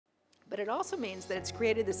But it also means that it's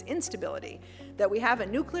created this instability, that we have a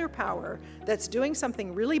nuclear power that's doing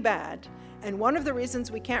something really bad, and one of the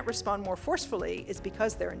reasons we can't respond more forcefully is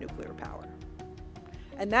because they're a nuclear power.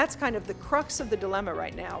 And that's kind of the crux of the dilemma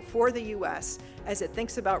right now for the US as it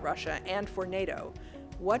thinks about Russia and for NATO.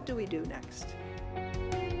 What do we do next?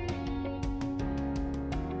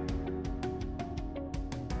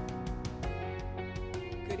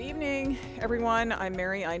 Good evening, everyone. I'm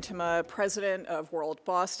Mary Eintema, president of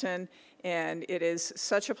WorldBoston, and it is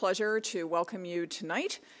such a pleasure to welcome you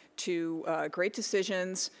tonight to Great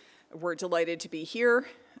Decisions. We're delighted to be here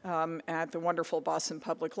at the wonderful Boston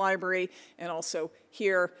Public Library and also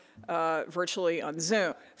here virtually on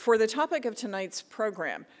Zoom. For the topic of tonight's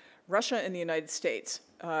program, Russia and the United States,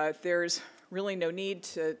 there's really no need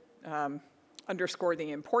to underscore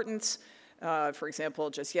the importance. For example,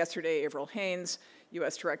 just yesterday, Avril Haines,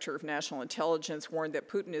 U.S. Director of National Intelligence, warned that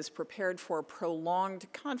Putin is prepared for prolonged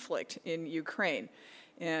conflict in Ukraine.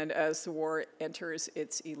 And as the war enters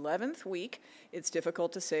its 11th week, it's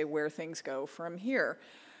difficult to say where things go from here.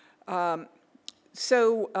 As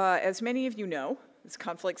many of you know, this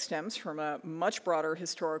conflict stems from a much broader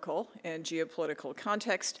historical and geopolitical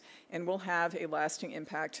context and will have a lasting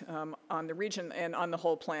impact on the region and on the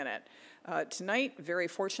whole planet. Tonight, very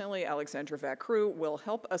fortunately, Alexandra Vacroux will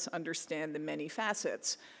help us understand the many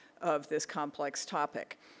facets of this complex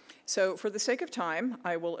topic. So for the sake of time,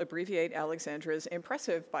 I will abbreviate Alexandra's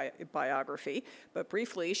impressive biography, but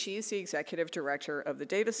briefly, she's the executive director of the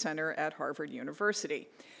Davis Center at Harvard University.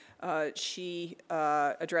 She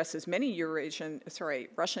addresses many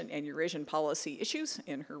Russian and Eurasian policy issues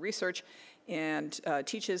in her research and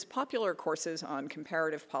teaches popular courses on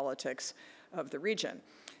comparative politics of the region.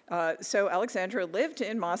 So Alexandra lived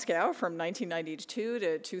in Moscow from 1992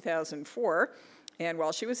 to 2004, and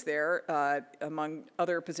while she was there, among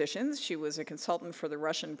other positions, she was a consultant for the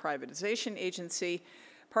Russian Privatization Agency,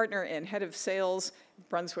 partner and head of sales,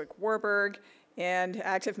 Brunswick Warburg, and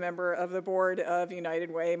active member of the board of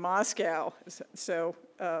United Way Moscow. So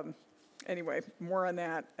anyway, more on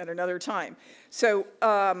that at another time. So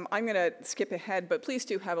I'm going to skip ahead, but please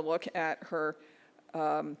do have a look at her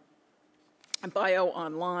bio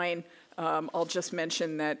online. I'll just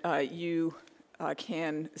mention that you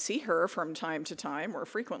can see her from time to time, or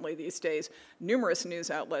frequently these days, numerous news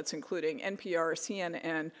outlets, including NPR,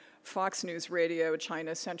 CNN, Fox News Radio,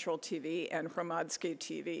 China Central TV, and Hromadske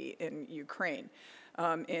TV in Ukraine.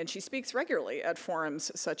 And she speaks regularly at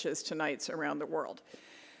forums such as tonight's around the world.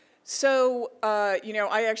 So,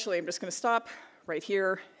 I actually am just going to stop right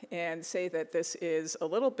here and say that this is a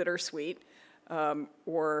little bittersweet,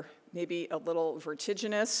 or maybe a little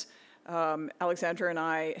vertiginous. Alexandra and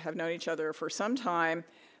I have known each other for some time.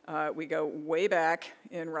 We go way back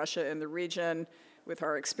in Russia and the region with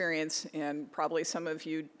our experience, and probably some of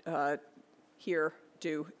you here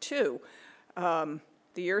do too. The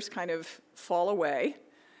years kind of fall away.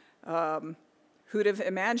 Who'd have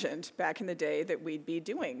imagined back in the day that we'd be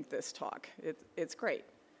doing this talk? It's great.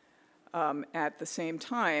 At the same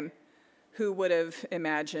time, who would have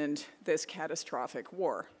imagined this catastrophic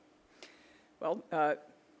war? Well,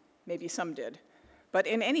 maybe some did. But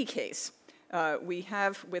in any case, we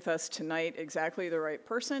have with us tonight exactly the right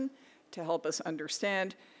person to help us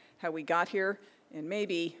understand how we got here and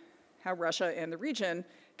maybe how Russia and the region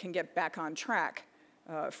can get back on track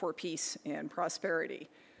for peace and prosperity.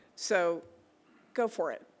 So go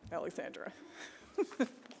for it, Alexandra.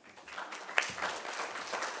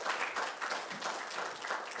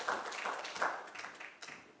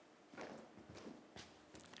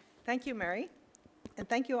 Thank you, Mary, and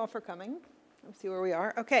thank you all for coming. Let's see where we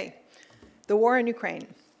are. Okay, the war in Ukraine.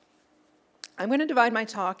 I'm going to divide my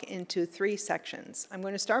talk into 3 sections. I'm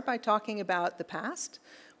going to start by talking about the past,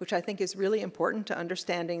 which I think is really important to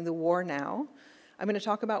understanding the war now. I'm going to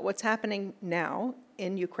talk about what's happening now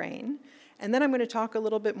in Ukraine. And then I'm going to talk a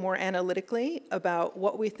little bit more analytically about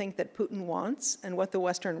what we think that Putin wants and what the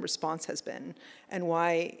Western response has been and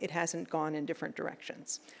why it hasn't gone in different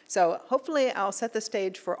directions. So hopefully I'll set the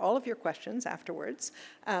stage for all of your questions afterwards.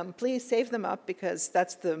 Please save them up because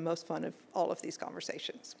that's the most fun of all of these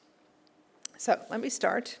conversations. So let me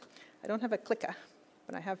start. I don't have a clicker,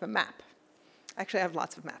 but I have a map. Actually, I have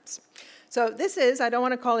lots of maps. So this is, I don't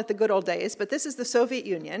want to call it the good old days, but this is the Soviet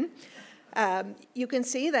Union. You can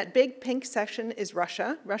see that big pink section is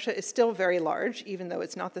Russia. Russia is still very large, even though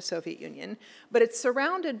it's not the Soviet Union. But it's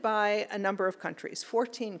surrounded by a number of countries,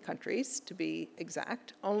 14 countries to be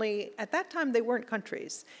exact. Only at that time, they weren't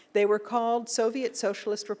countries. They were called Soviet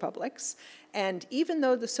Socialist Republics. And even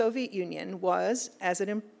though the Soviet Union was, as it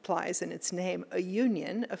implies in its name, a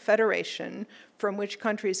union, a federation from which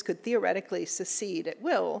countries could theoretically secede at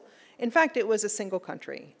will, In fact, it was a single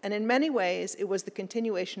country, and in many ways, it was the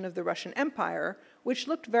continuation of the Russian Empire, which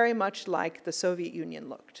looked very much like the Soviet Union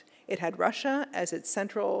looked. It had Russia as its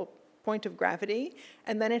central point of gravity,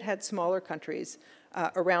 and then it had smaller countries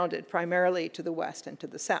around it, primarily to the west and to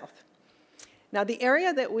the south. Now, the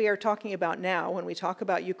area that we are talking about now, when we talk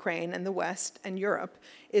about Ukraine and the West and Europe,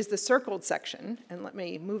 is the circled section, and let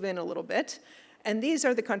me move in a little bit. And these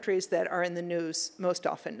are the countries that are in the news most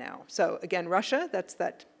often now. So again, Russia, that's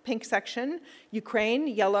that pink section. Ukraine,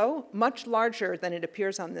 yellow, much larger than it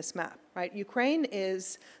appears on this map, right? Ukraine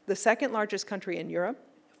is the second largest country in Europe,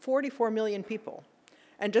 44 million people.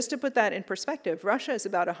 And just to put that in perspective, Russia is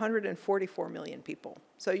about 144 million people.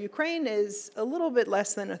 So Ukraine is a little bit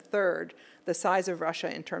less than a third the size of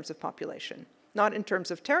Russia in terms of population. Not in terms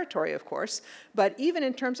of territory, of course, but even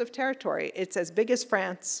in terms of territory, it's as big as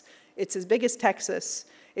France, it's as big as Texas.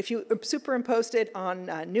 If you superimposed it on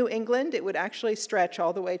New England, it would actually stretch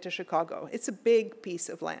all the way to Chicago. It's a big piece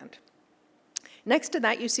of land. Next to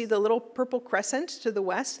that, you see the little purple crescent to the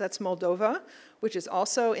west. That's Moldova, which is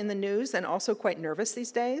also in the news and also quite nervous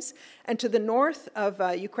these days. And to the north of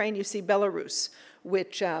Ukraine, you see Belarus,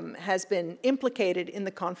 which has been implicated in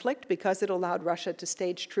the conflict because it allowed Russia to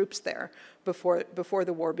stage troops there before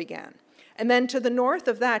the war began. And then to the north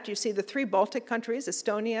of that, you see the three Baltic countries,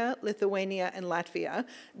 Estonia, Lithuania, and Latvia.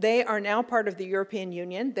 They are now part of the European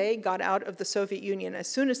Union. They got out of the Soviet Union as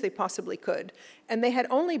soon as they possibly could. And they had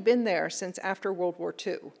only been there since after World War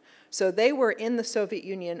II. So they were in the Soviet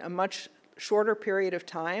Union a much shorter period of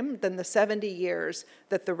time than the 70 years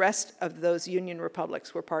that the rest of those Union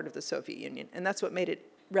republics were part of the Soviet Union. And that's what made it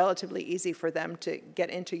relatively easy for them to get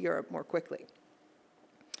into Europe more quickly.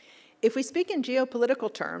 If we speak in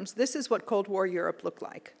geopolitical terms, this is what Cold War Europe looked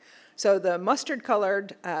like. So the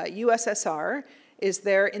mustard-colored USSR is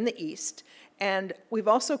there in the east, and we've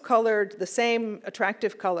also colored the same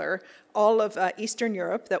attractive color all of Eastern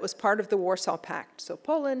Europe that was part of the Warsaw Pact. So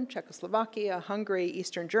Poland, Czechoslovakia, Hungary,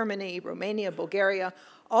 Eastern Germany, Romania, Bulgaria,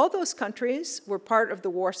 all those countries were part of the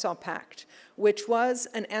Warsaw Pact, which was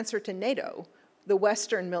an answer to NATO, the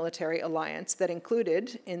Western military alliance that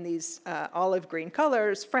included, in these olive green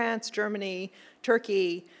colors, France, Germany,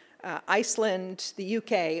 Turkey, Iceland, the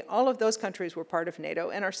UK. All of those countries were part of NATO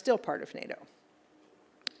and are still part of NATO.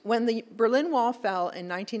 When the Berlin Wall fell in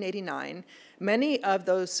 1989, many of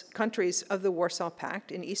those countries of the Warsaw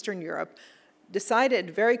Pact in Eastern Europe decided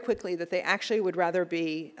very quickly that they actually would rather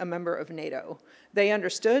be a member of NATO. They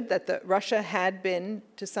understood that Russia had been,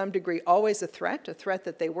 to some degree, always a threat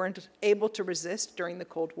that they weren't able to resist during the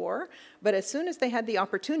Cold War. But as soon as they had the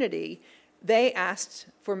opportunity, they asked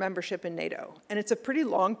for membership in NATO. And it's a pretty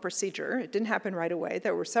long procedure. It didn't happen right away.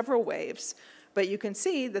 There were several waves. But you can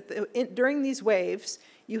see that during these waves,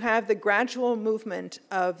 you have the gradual movement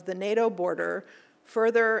of the NATO border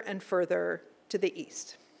further and further to the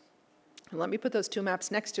east. And let me put those two maps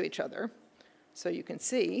next to each other so you can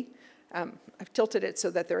see. I've tilted it so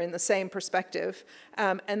that they're in the same perspective.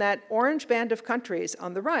 And that orange band of countries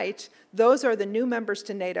on the right, those are the new members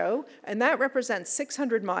to NATO, and that represents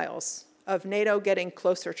 600 miles of NATO getting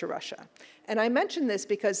closer to Russia. And I mention this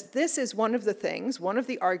because this is one of the things, one of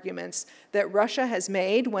the arguments that Russia has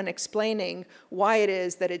made when explaining why it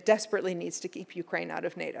is that it desperately needs to keep Ukraine out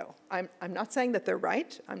of NATO. I'm not saying that they're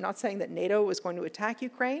right. I'm not saying that NATO is going to attack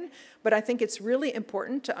Ukraine, but I think it's really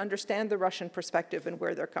important to understand the Russian perspective and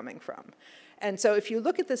where they're coming from. And so if you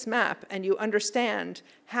look at this map and you understand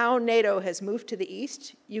how NATO has moved to the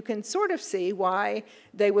east, you can sort of see why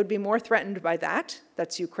they would be more threatened by that.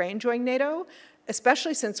 That's Ukraine joining NATO,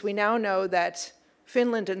 especially since we now know that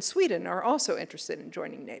Finland and Sweden are also interested in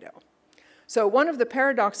joining NATO. So one of the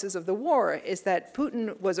paradoxes of the war is that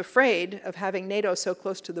Putin was afraid of having NATO so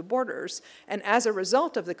close to the borders, and as a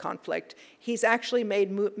result of the conflict, he's actually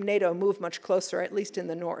made NATO move much closer, at least in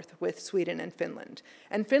the north, with Sweden and Finland.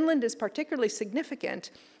 And Finland is particularly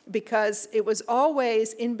significant because it was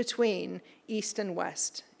always in between east and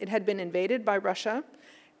west. It had been invaded by Russia,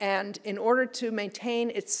 and in order to maintain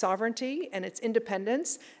its sovereignty and its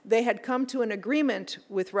independence, they had come to an agreement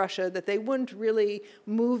with Russia that they wouldn't really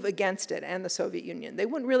move against it and the Soviet Union. They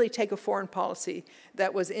wouldn't really take a foreign policy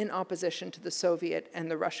that was in opposition to the Soviet and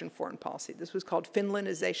the Russian foreign policy. This was called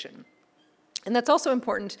Finlandization. And that's also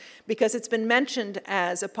important because it's been mentioned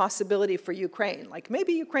as a possibility for Ukraine. Like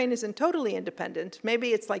maybe Ukraine isn't totally independent. Maybe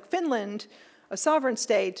it's like Finland, a sovereign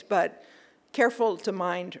state, but careful to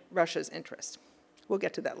mind Russia's interests. We'll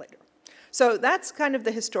get to that later. So that's kind of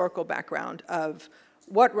the historical background of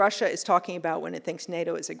what Russia is talking about when it thinks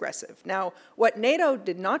NATO is aggressive. Now, what NATO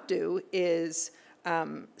did not do is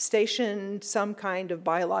stationed some kind of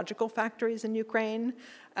biological factories in Ukraine.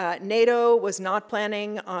 NATO was not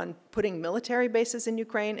planning on putting military bases in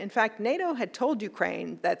Ukraine. In fact, NATO had told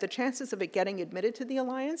Ukraine that the chances of it getting admitted to the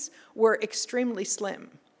alliance were extremely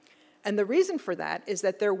slim. And the reason for that is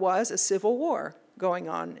that there was a civil war going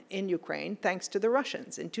on in Ukraine thanks to the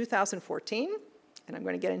Russians. In 2014, and I'm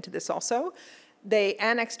going to get into this also, they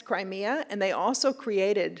annexed Crimea, and they also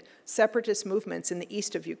created separatist movements in the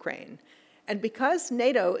east of Ukraine. And because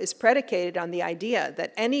NATO is predicated on the idea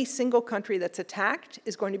that any single country that's attacked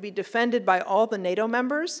is going to be defended by all the NATO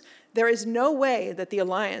members, there is no way that the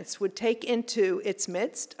alliance would take into its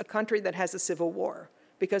midst a country that has a civil war,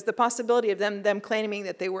 because the possibility of them claiming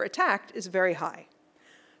that they were attacked is very high.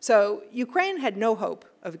 So Ukraine had no hope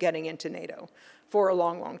of getting into NATO for a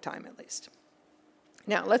long, long time at least.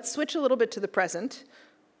 Now, let's switch a little bit to the present.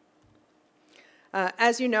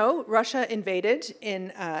 As you know, Russia invaded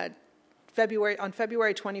on February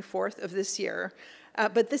 24th of this year,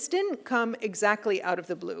 but this didn't come exactly out of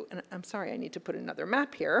the blue. And I'm sorry, I need to put another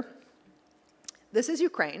map here. This is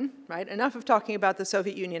Ukraine, right? Enough of talking about the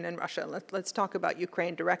Soviet Union and Russia. Let's talk about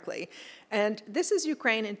Ukraine directly. And this is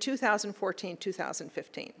Ukraine in 2014,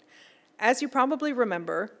 2015. As you probably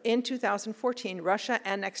remember, in 2014, Russia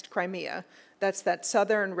annexed Crimea. That's that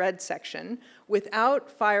southern red section,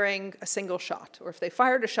 without firing a single shot. Or if they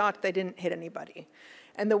fired a shot, they didn't hit anybody.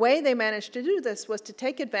 And the way they managed to do this was to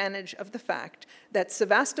take advantage of the fact that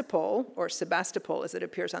Sevastopol, or Sebastopol as it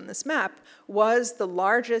appears on this map, was the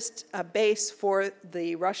largest base for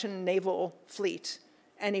the Russian naval fleet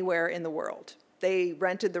anywhere in the world. The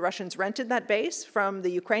Russians rented that base from the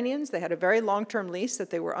Ukrainians. They had a very long-term lease that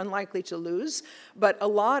they were unlikely to lose. But a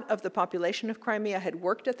lot of the population of Crimea had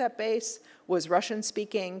worked at that base, was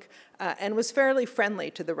Russian-speaking, and was fairly friendly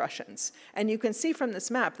to the Russians. And you can see from this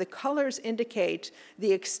map, the colors indicate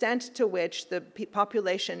the extent to which the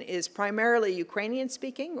population is primarily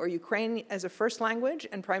Ukrainian-speaking, or Ukraine as a first language,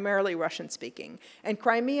 and primarily Russian-speaking. And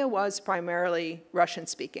Crimea was primarily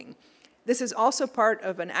Russian-speaking. This is also part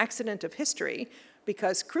of an accident of history,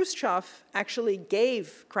 because Khrushchev actually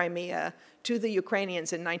gave Crimea to the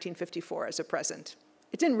Ukrainians in 1954 as a present.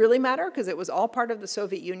 It didn't really matter because it was all part of the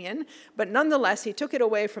Soviet Union, but nonetheless, he took it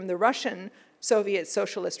away from the Russian Soviet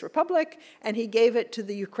Socialist Republic, and he gave it to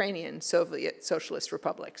the Ukrainian Soviet Socialist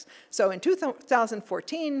Republics. So in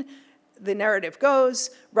 2014, the narrative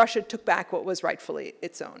goes, Russia took back what was rightfully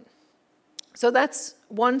its own. So that's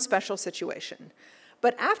one special situation.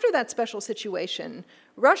 But after that special situation,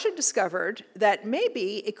 Russia discovered that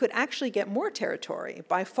maybe it could actually get more territory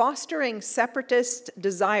by fostering separatist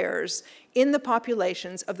desires in the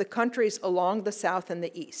populations of the countries along the south and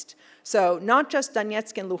the east. So not just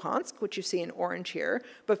Donetsk and Luhansk, which you see in orange here,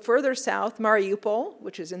 but further south, Mariupol,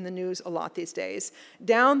 which is in the news a lot these days,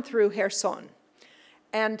 down through Kherson.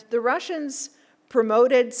 And the Russians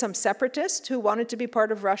promoted some separatists who wanted to be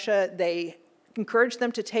part of Russia. They encouraged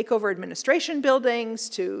them to take over administration buildings,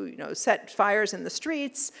 to set fires in the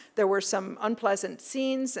streets. There were some unpleasant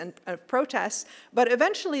scenes and protests, but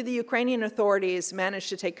eventually the Ukrainian authorities managed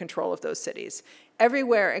to take control of those cities,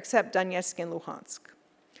 everywhere except Donetsk and Luhansk.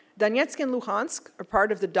 Donetsk and Luhansk are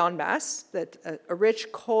part of the Donbass, a rich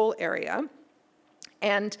coal area.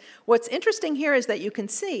 And what's interesting here is that you can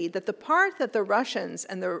see that the part that the Russians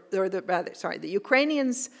and the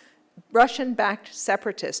Ukrainians, Russian-backed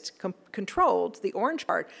separatists controlled, the orange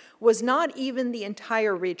part, was not even the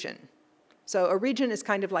entire region. So a region is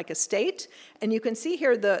kind of like a state, and you can see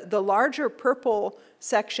here the larger purple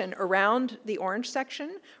section around the orange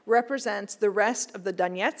section represents the rest of the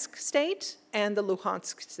Donetsk state and the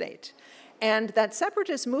Luhansk state. And that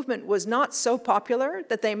separatist movement was not so popular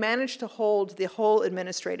that they managed to hold the whole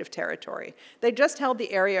administrative territory. They just held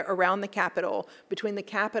the area around the capital, between the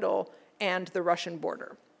capital and the Russian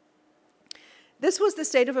border. This was the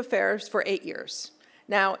state of affairs for 8 years.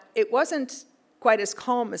 Now, it wasn't quite as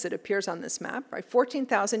calm as it appears on this map. Right?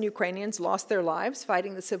 14,000 Ukrainians lost their lives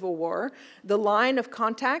fighting the civil war. The line of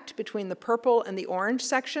contact between the purple and the orange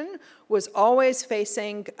section was always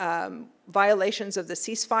facing violations of the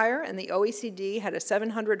ceasefire, and the OECD had a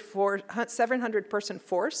 700-person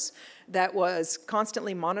force that was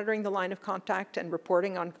constantly monitoring the line of contact and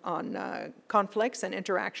reporting on conflicts and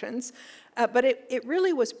interactions. But it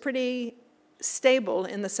really was pretty stable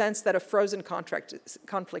in the sense that a frozen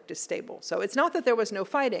conflict is stable. So it's not that there was no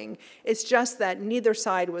fighting, it's just that neither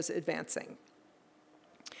side was advancing.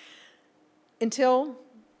 Until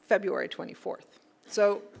February 24th.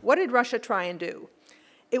 So what did Russia try and do?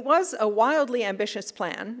 It was a wildly ambitious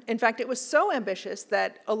plan. In fact, it was so ambitious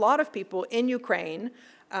that a lot of people in Ukraine,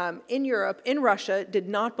 in Europe, in Russia, did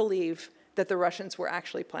not believe that the Russians were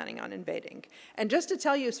actually planning on invading. And just to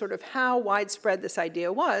tell you sort of how widespread this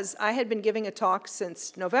idea was, I had been giving a talk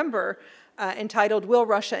since November entitled, "Will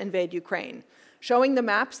Russia Invade Ukraine?" showing the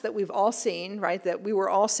maps that we've all seen, right, that we were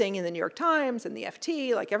all seeing in the New York Times and the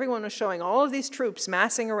FT, like everyone was showing all of these troops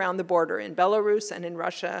massing around the border in Belarus and in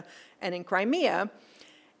Russia and in Crimea.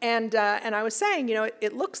 And I was saying, you know,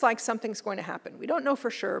 it looks like something's going to happen. We don't know for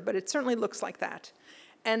sure, but it certainly looks like that.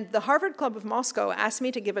 And the Harvard Club of Moscow asked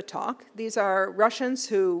me to give a talk. These are Russians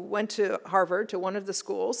who went to Harvard, to one of the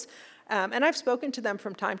schools, and I've spoken to them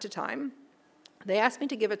from time to time. They asked me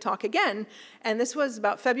to give a talk again, and this was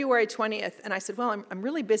about February 20th, and I said, well, I'm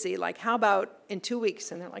really busy, like, how about in 2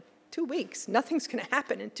 weeks? And they're like, 2 weeks? Nothing's gonna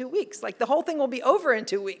happen in 2 weeks. Like, the whole thing will be over in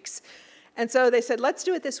 2 weeks. And so they said, let's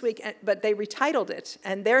do it this week, but they retitled it,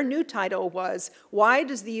 and their new title was, "Why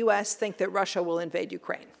does the US think that Russia will invade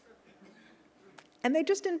Ukraine?" And they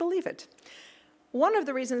just didn't believe it. One of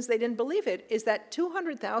the reasons they didn't believe it is that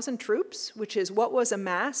 200,000 troops, which is what was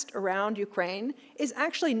amassed around Ukraine, is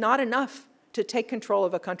actually not enough to take control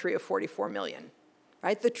of a country of 44 million,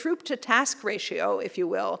 right? The troop-to-task ratio, if you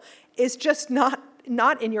will, is just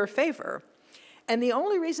not in your favor. And the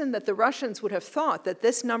only reason that the Russians would have thought that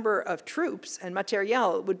this number of troops and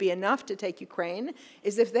materiel would be enough to take Ukraine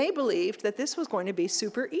is if they believed that this was going to be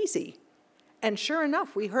super easy. And sure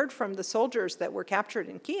enough, we heard from the soldiers that were captured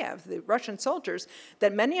in Kiev, the Russian soldiers,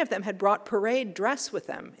 that many of them had brought parade dress with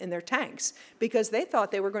them in their tanks because they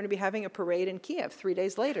thought they were going to be having a parade in Kiev 3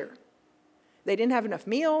 days later. They didn't have enough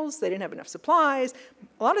meals, they didn't have enough supplies.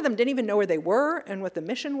 A lot of them didn't even know where they were and what the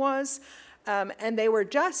mission was. And they were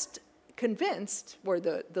just convinced, or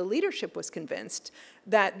the leadership was convinced,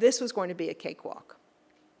 that this was going to be a cakewalk.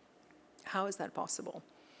 How is that possible?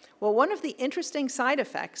 Well, one of the interesting side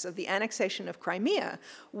effects of the annexation of Crimea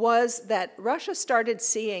was that Russia started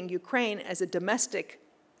seeing Ukraine as a domestic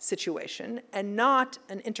situation and not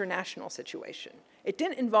an international situation. It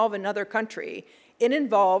didn't involve another country. It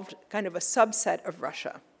involved kind of a subset of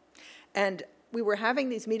Russia. And we were having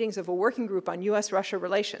these meetings of a working group on U.S. Russia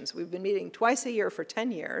relations. We've been meeting twice a year for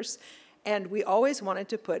 10 years, and we always wanted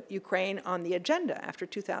to put Ukraine on the agenda after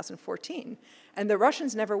 2014. And the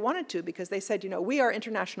Russians never wanted to because they said, you know, we are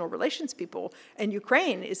international relations people, and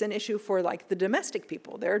Ukraine is an issue for, like, the domestic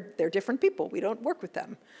people. They're different people. We don't work with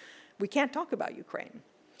them. We can't talk about Ukraine.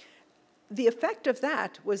 The effect of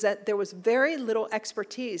that was that there was very little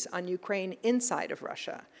expertise on Ukraine inside of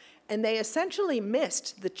Russia. And they essentially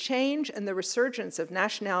missed the change and the resurgence of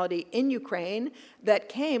nationality in Ukraine that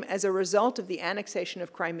came as a result of the annexation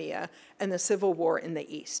of Crimea and the civil war in the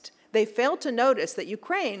East. They failed to notice that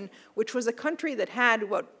Ukraine, which was a country that had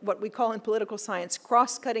what we call in political science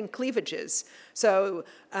cross-cutting cleavages. So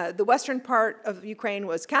the western part of Ukraine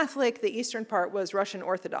was Catholic, the eastern part was Russian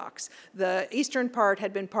Orthodox. The eastern part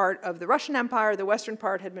had been part of the Russian Empire, the western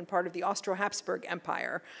part had been part of the Austro-Habsburg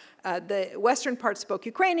Empire. The western part spoke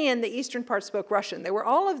Ukrainian, the eastern part spoke Russian. There were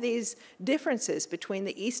all of these differences between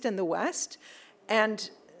the East and the West, and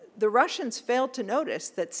the Russians failed to notice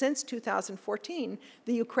that since 2014,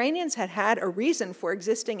 the Ukrainians had had a reason for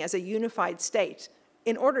existing as a unified state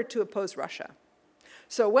in order to oppose Russia.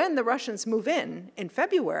 So when the Russians move in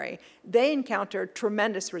February, they encountered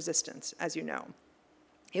tremendous resistance, as you know.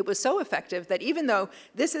 It was so effective that even though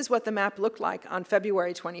this is what the map looked like on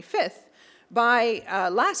February 25th, by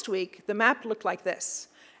last week, the map looked like this.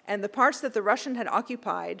 And the parts that the Russian had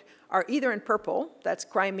occupied are either in purple, that's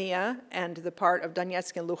Crimea and the part of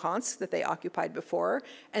Donetsk and Luhansk that they occupied before,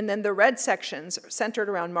 and then the red sections centered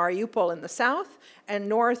around Mariupol in the south and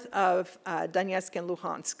north of Donetsk and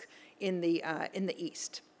Luhansk in the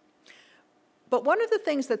east. But one of the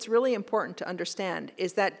things that's really important to understand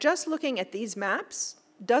is that just looking at these maps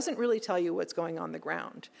doesn't really tell you what's going on the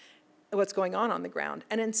ground.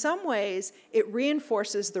 And in some ways, it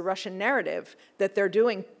reinforces the Russian narrative that they're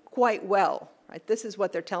doing quite well, right? This is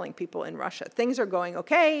what they're telling people in Russia. Things are going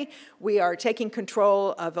okay. We are taking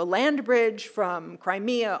control of a land bridge from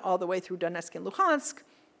Crimea all the way through Donetsk and Luhansk.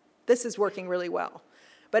 This is working really well.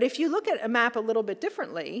 But if you look at a map a little bit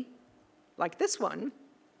differently, like this one,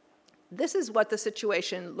 this is what the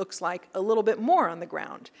situation looks like a little bit more on the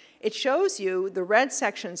ground. It shows you the red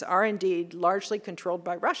sections are indeed largely controlled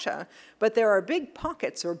by Russia, but there are big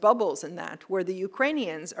pockets or bubbles in that where the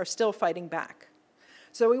Ukrainians are still fighting back.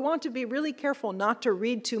 So we want to be really careful not to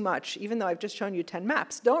read too much, even though I've just shown you 10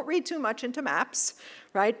 maps. Don't read too much into maps,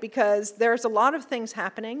 right? Because there's a lot of things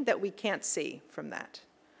happening that we can't see from that.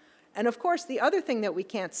 And of course, the other thing that we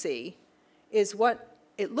can't see is what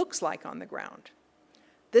it looks like on the ground.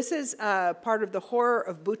 This is part of the horror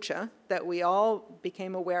of Bucha that we all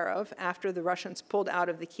became aware of after the Russians pulled out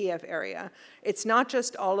of the Kiev area. It's not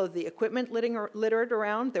just all of the equipment littered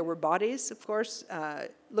around. There were bodies, of course.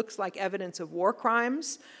 Looks like evidence of war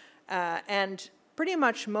crimes. And pretty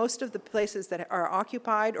much most of the places that are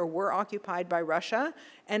occupied or were occupied by Russia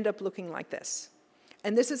end up looking like this.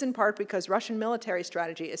 And this is in part because Russian military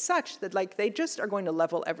strategy is such that they just are going to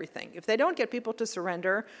level everything. If they don't get people to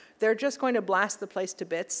surrender, they're just going to blast the place to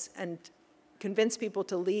bits and convince people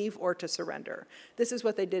to leave or to surrender. This is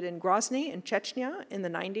what they did in Grozny in Chechnya in the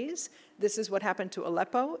 90s. This is what happened to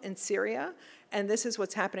Aleppo in Syria. And this is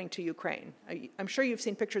what's happening to Ukraine. I'm sure you've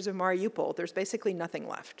seen pictures of Mariupol. There's basically nothing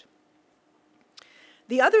left.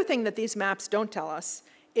 The other thing that these maps don't tell us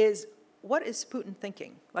is, what is Putin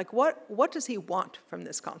thinking? What does he want from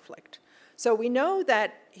this conflict? So we know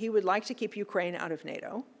that he would like to keep Ukraine out of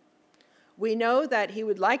NATO. We know that he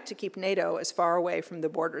would like to keep NATO as far away from the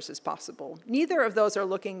borders as possible. Neither of those are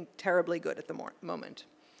looking terribly good at the moment.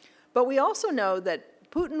 But we also know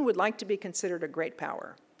that Putin would like to be considered a great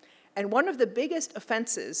power. And one of the biggest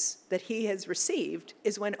offenses that he has received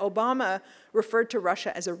is when Obama referred to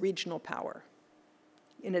Russia as a regional power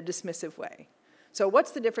in a dismissive way. So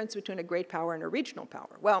what's the difference between a great power and a regional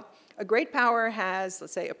power? Well, a great power has,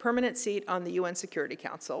 let's say, a permanent seat on the UN Security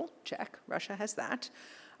Council. Check, Russia has that.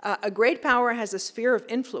 A great power has a sphere of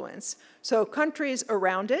influence, so countries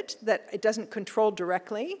around it that it doesn't control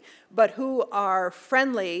directly, but who are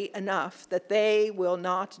friendly enough that they will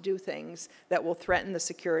not do things that will threaten the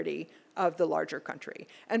security of the larger country.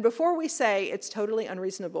 And before we say it's totally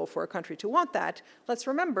unreasonable for a country to want that, let's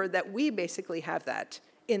remember that we basically have that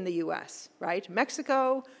in the US, right?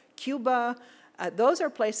 Mexico, Cuba, those are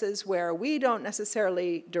places where we don't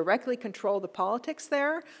necessarily directly control the politics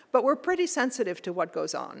there, but we're pretty sensitive to what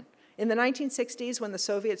goes on. In the 1960s, when the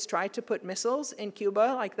Soviets tried to put missiles in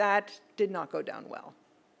Cuba, that did not go down well.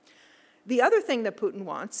 The other thing that Putin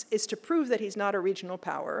wants is to prove that he's not a regional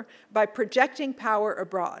power by projecting power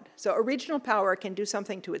abroad. So a regional power can do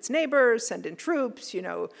something to its neighbors, send in troops,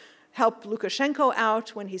 help Lukashenko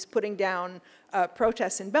out when he's putting down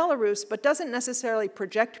protests in Belarus, but doesn't necessarily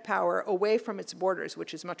project power away from its borders,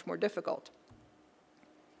 which is much more difficult.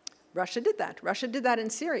 Russia did that. Russia did that in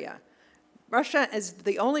Syria. Russia is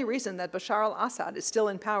the only reason that Bashar al-Assad is still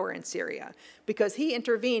in power in Syria, because he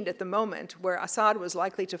intervened at the moment where Assad was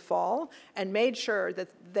likely to fall and made sure that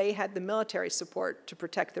they had the military support to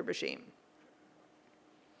protect the regime.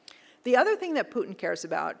 The other thing that Putin cares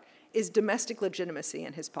about is domestic legitimacy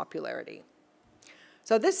and his popularity.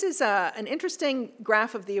 So this is an interesting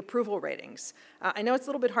graph of the approval ratings. I know it's a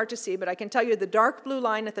little bit hard to see, but I can tell you the dark blue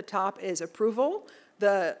line at the top is approval.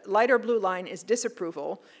 The lighter blue line is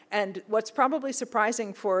disapproval. And what's probably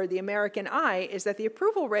surprising for the American eye is that the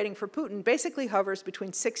approval rating for Putin basically hovers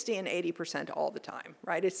between 60 and 80% all the time,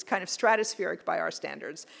 right? It's kind of stratospheric by our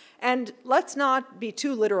standards. And let's not be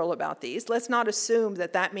too literal about these. Let's not assume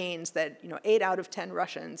that that means that 8 out of 10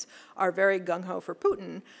 Russians are very gung-ho for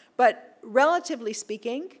Putin. But relatively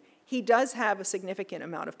speaking, he does have a significant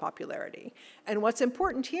amount of popularity. And what's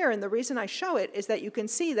important here, and the reason I show it, is that you can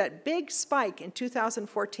see that big spike in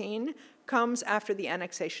 2014 comes after the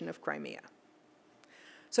annexation of Crimea.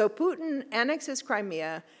 So Putin annexes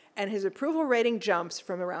Crimea, and his approval rating jumps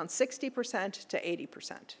from around 60% to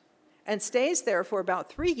 80%, and stays there for about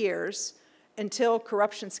 3 years until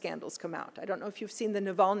corruption scandals come out. I don't know if you've seen the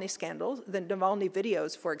Navalny scandals, the Navalny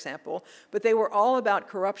videos, for example, but they were all about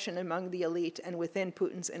corruption among the elite and within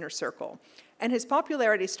Putin's inner circle. And his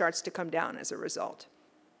popularity starts to come down as a result.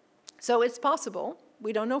 So it's possible,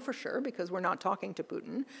 we don't know for sure because we're not talking to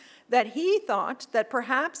Putin, that he thought that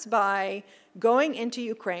perhaps by going into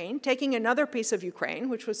Ukraine, taking another piece of Ukraine,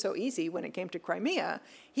 which was so easy when it came to Crimea,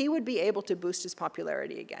 he would be able to boost his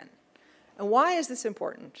popularity again. And why is this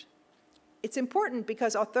important? It's important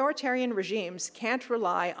because authoritarian regimes can't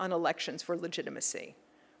rely on elections for legitimacy,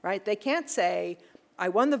 right? They can't say, I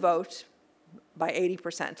won the vote by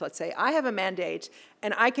 80%, let's say. I have a mandate,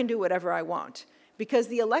 and I can do whatever I want, because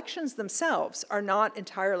the elections themselves are not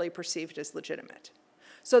entirely perceived as legitimate.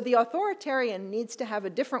 So the authoritarian needs to have a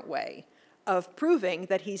different way of proving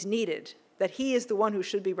that he's needed, that he is the one who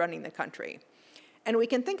should be running the country. And we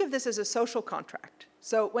can think of this as a social contract.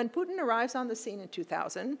 So when Putin arrives on the scene in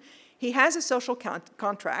 2000, he has a social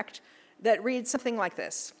contract that reads something like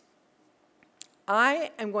this. I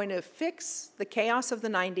am going to fix the chaos of the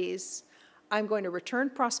 90s. I'm going to return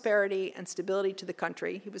prosperity and stability to the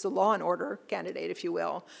country. He was a law and order candidate, if you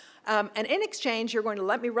will. And in exchange, you're going to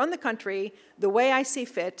let me run the country the way I see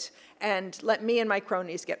fit and let me and my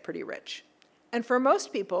cronies get pretty rich. And for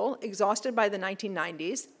most people, exhausted by the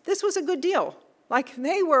 1990s, this was a good deal. Like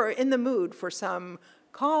they were in the mood for some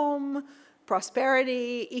calm,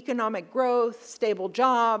 prosperity, economic growth, stable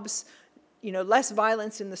jobs, less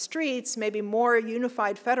violence in the streets, maybe more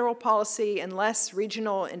unified federal policy and less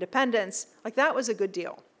regional independence. Like that was a good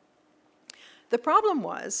deal. The problem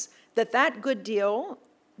was that that good deal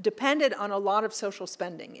depended on a lot of social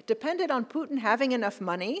spending. It depended on Putin having enough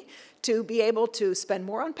money to be able to spend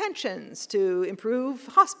more on pensions, to improve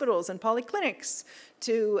hospitals and polyclinics,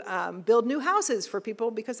 to build new houses for people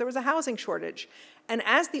because there was a housing shortage. And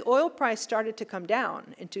as the oil price started to come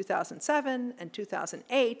down in 2007 and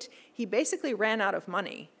 2008, he basically ran out of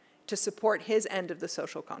money to support his end of the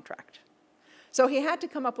social contract. So he had to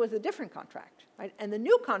come up with a different contract, right? And the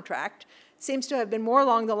new contract seems to have been more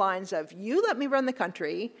along the lines of, you let me run the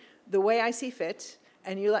country the way I see fit,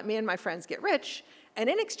 and you let me and my friends get rich, and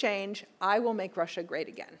in exchange, I will make Russia great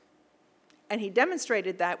again. And he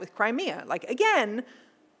demonstrated that with Crimea. Like, again,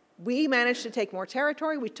 we managed to take more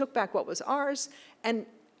territory, we took back what was ours, and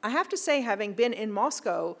I have to say, having been in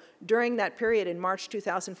Moscow during that period in March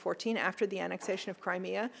 2014, after the annexation of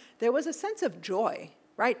Crimea, there was a sense of joy.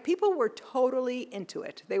 Right? People were totally into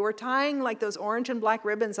it. They were tying like those orange and black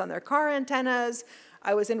ribbons on their car antennas.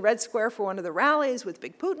 I was in Red Square for one of the rallies with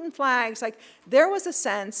big Putin flags. Like there was a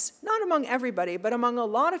sense, not among everybody, but among a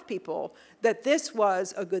lot of people, that this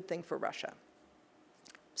was a good thing for Russia.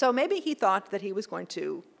 So maybe he thought that he was going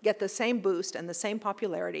to get the same boost and the same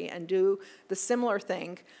popularity and do the similar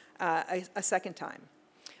thing a second time.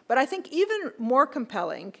 But I think even more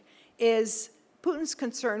compelling is Putin's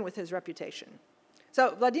concern with his reputation.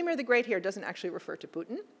 So Vladimir the Great here doesn't actually refer to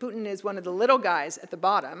Putin. Putin is one of the little guys at the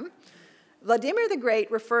bottom. Vladimir the Great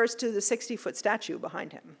refers to the 60-foot statue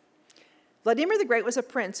behind him. Vladimir the Great was a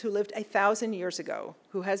prince who lived 1,000 years ago,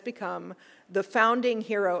 who has become the founding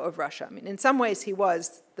hero of Russia. I mean, in some ways, he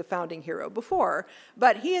was the founding hero before,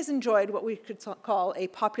 but he has enjoyed what we could call a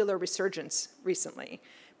popular resurgence recently,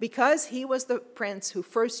 because he was the prince who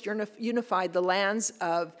first unified the lands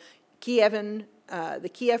of the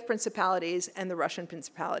Kiev principalities and the Russian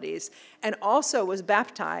principalities, and also was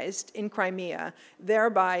baptized in Crimea,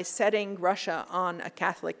 thereby setting Russia on a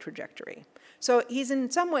Catholic trajectory. So he's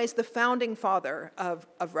in some ways the founding father of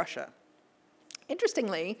Russia.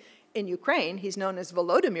 Interestingly, in Ukraine, he's known as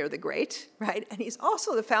Volodymyr the Great, right? And he's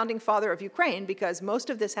also the founding father of Ukraine because most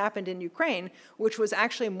of this happened in Ukraine, which was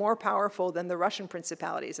actually more powerful than the Russian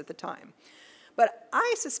principalities at the time. But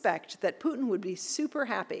I suspect that Putin would be super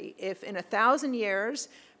happy if in 1,000 years,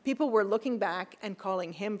 people were looking back and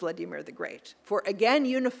calling him Vladimir the Great for again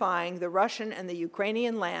unifying the Russian and the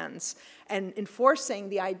Ukrainian lands and enforcing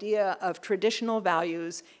the idea of traditional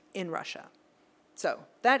values in Russia. So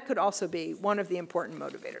that could also be one of the important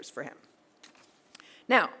motivators for him.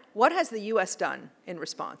 Now, what has the U.S. done in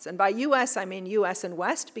response? And by U.S., I mean U.S. and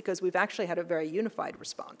West, because we've actually had a very unified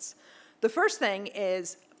response. The first thing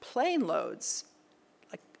is plane loads,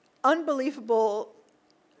 like unbelievable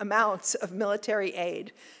amounts of military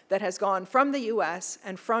aid that has gone from the US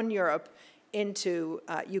and from Europe into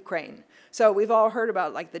Ukraine. So we've all heard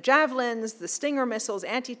about like the Javelins, the Stinger missiles,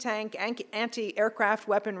 anti-tank, anti-aircraft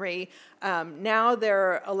weaponry. Now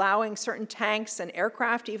they're allowing certain tanks and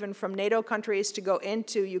aircraft even from NATO countries to go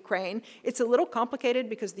into Ukraine. It's a little complicated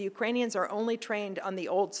because the Ukrainians are only trained on the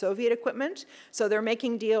old Soviet equipment. So they're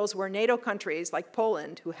making deals where NATO countries like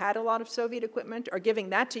Poland, who had a lot of Soviet equipment, are giving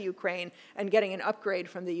that to Ukraine and getting an upgrade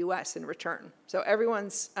from the US in return. So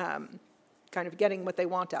everyone's kind of getting what they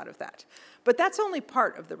want out of that. But that's only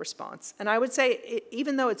part of the response. And I would say,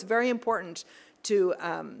 even though it's very important to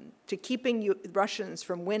keeping Russians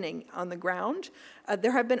from winning on the ground,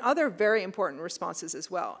 there have been other very important responses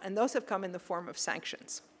as well. And those have come in the form of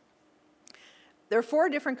sanctions. There are 4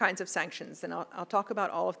 different kinds of sanctions, and I'll talk about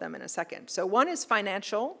all of them in a second. So one is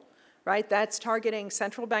financial, right? That's targeting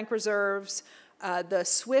central bank reserves, the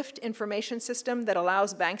SWIFT information system that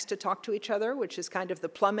allows banks to talk to each other, which is kind of the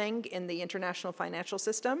plumbing in the international financial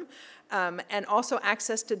system, and also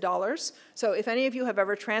access to dollars. So if any of you have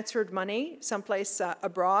ever transferred money someplace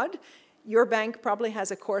abroad, your bank probably has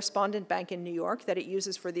a correspondent bank in New York that it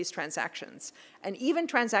uses for these transactions. And even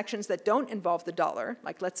transactions that don't involve the dollar,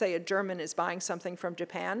 like let's say a German is buying something from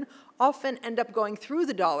Japan, often end up going through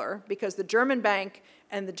the dollar because the German bank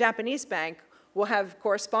and the Japanese bank will have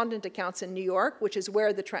correspondent accounts in New York, which is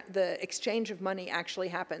where the exchange of money actually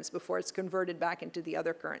happens before it's converted back into the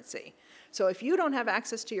other currency. So if you don't have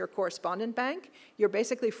access to your correspondent bank, you're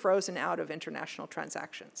basically frozen out of international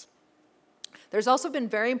transactions. There's also been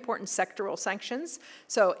very important sectoral sanctions.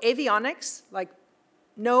 So avionics, like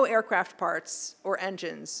no aircraft parts or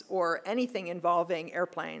engines or anything involving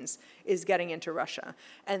airplanes is getting into Russia.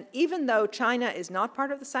 And even though China is not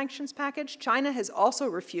part of the sanctions package, China has also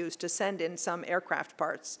refused to send in some aircraft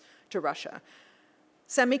parts to Russia.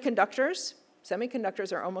 Semiconductors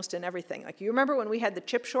are almost in everything. Like, you remember when we had the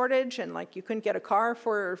chip shortage and like you couldn't get a car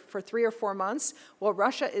for 3 or 4 months? Well,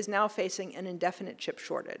 Russia is now facing an indefinite chip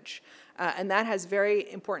shortage. And that has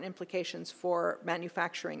very important implications for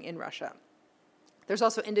manufacturing in Russia. There's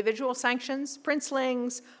also individual sanctions.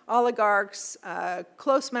 Princelings, oligarchs,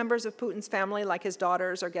 close members of Putin's family, like his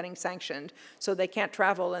daughters, are getting sanctioned, so they can't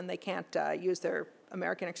travel and they can't use their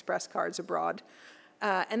American Express cards abroad.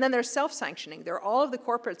 And then there's self-sanctioning. There are all of the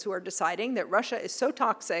corporates who are deciding that Russia is so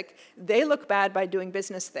toxic, they look bad by doing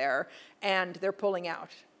business there, and they're pulling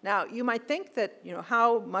out. Now, you might think that,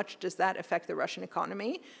 how much does that affect the Russian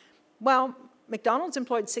economy? Well, McDonald's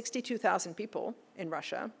employed 62,000 people in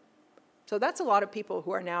Russia. So that's a lot of people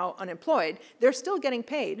who are now unemployed. They're still getting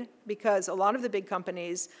paid because a lot of the big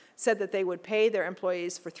companies said that they would pay their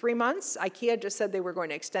employees for 3 months. IKEA just said they were going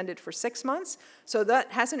to extend it for 6 months. So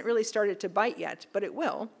that hasn't really started to bite yet, but it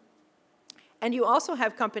will. And you also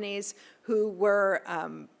have companies who were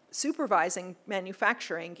supervising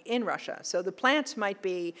manufacturing in Russia. So the plant might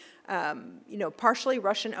be partially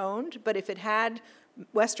Russian-owned, but if it had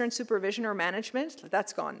Western supervision or management,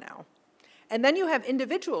 that's gone now. And then you have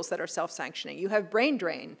individuals that are self-sanctioning. You have brain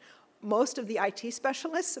drain. Most of the IT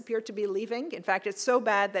specialists appear to be leaving. In fact, it's so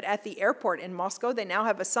bad that at the airport in Moscow, they now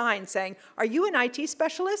have a sign saying, "Are you an IT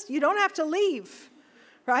specialist? You don't have to leave,"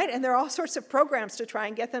 right? And there are all sorts of programs to try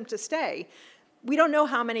and get them to stay. We don't know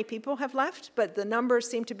how many people have left, but the numbers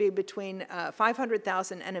seem to be between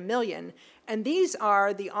 500,000 and 1 million. And these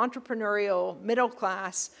are the entrepreneurial middle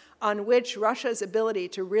class on which Russia's ability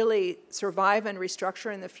to really survive and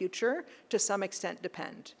restructure in the future to some extent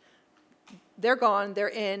depend. They're gone. They're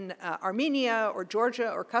in Armenia or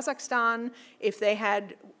Georgia or Kazakhstan. If they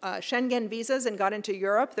had Schengen visas and got into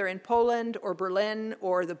Europe, they're in Poland or Berlin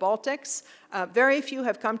or the Baltics. Very few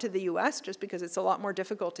have come to the US just because it's a lot more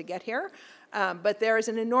difficult to get here. But there is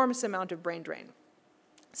an enormous amount of brain drain.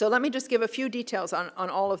 So let me just give a few details on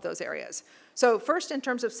all of those areas. So first, in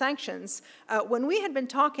terms of sanctions, when we had been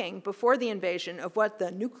talking before the invasion of what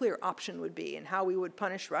the nuclear option would be and how we would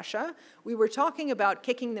punish Russia, we were talking about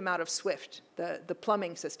kicking them out of SWIFT, the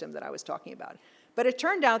plumbing system that I was talking about. But it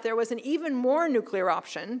turned out there was an even more nuclear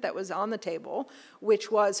option that was on the table,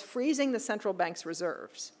 which was freezing the central bank's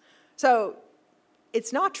reserves. So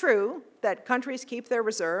it's not true that countries keep their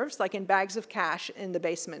reserves like in bags of cash in the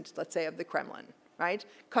basement, let's say, of the Kremlin. Right?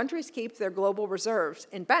 Countries keep their global reserves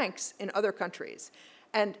in banks in other countries.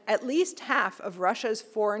 And at least half of Russia's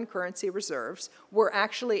foreign currency reserves were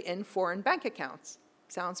actually in foreign bank accounts.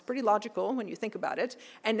 Sounds pretty logical when you think about it.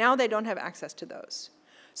 And now they don't have access to those.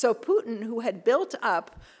 So Putin, who had built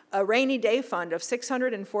up a rainy day fund of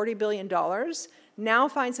 $640 billion, now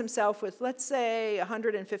finds himself with, let's say,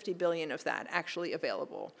 150 billion of that actually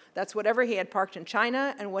available. That's whatever he had parked in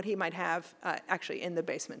China and what he might have actually in the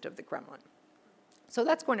basement of the Kremlin. So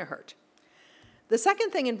that's going to hurt. The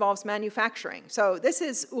second thing involves manufacturing. So this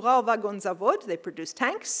is Uralvagonzavod. They produce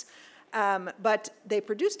tanks, but they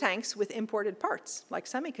produce tanks with imported parts, like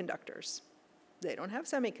semiconductors. They don't have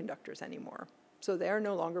semiconductors anymore, so they are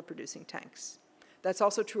no longer producing tanks. That's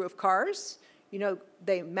also true of cars.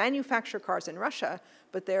 They manufacture cars in Russia,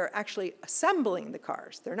 but they're actually assembling the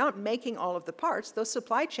cars. They're not making all of the parts. Those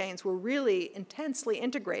supply chains were really intensely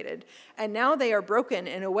integrated, and now they are broken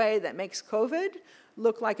in a way that makes COVID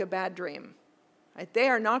look like a bad dream. Right? They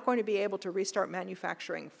are not going to be able to restart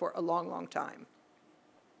manufacturing for a long, long time.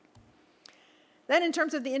 Then in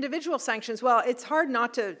terms of the individual sanctions, well, it's hard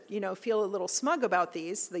not to feel a little smug about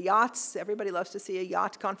these. The yachts, everybody loves to see a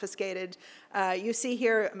yacht confiscated. You see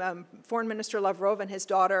here Foreign Minister Lavrov and his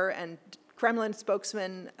daughter, and Kremlin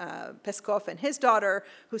spokesman Peskov and his daughter,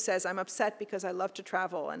 who says, "I'm upset because I love to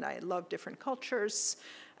travel and I love different cultures."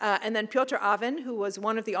 And then Pyotr Avin, who was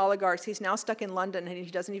one of the oligarchs, he's now stuck in London and he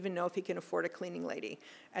doesn't even know if he can afford a cleaning lady,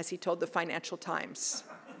 as he told the Financial Times.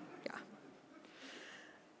 Yeah.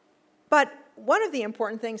 But one of the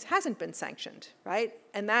important things hasn't been sanctioned, right?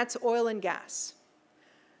 And that's oil and gas.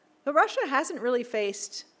 But Russia hasn't really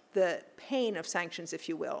faced the pain of sanctions, if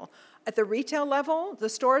you will. At the retail level, the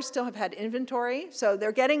stores still have had inventory, so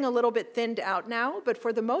they're getting a little bit thinned out now, but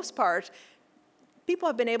for the most part, people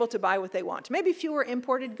have been able to buy what they want. Maybe fewer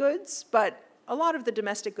imported goods, but a lot of the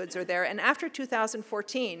domestic goods are there. And after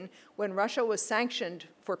 2014, when Russia was sanctioned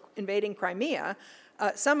for invading Crimea,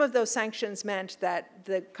 some of those sanctions meant that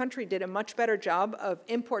the country did a much better job of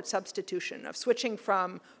import substitution, of switching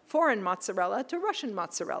from foreign mozzarella to Russian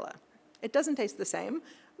mozzarella. It doesn't taste the same,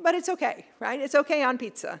 but it's okay, right? It's okay on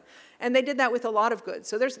pizza. And they did that with a lot of goods.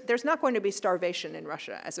 So there's not going to be starvation in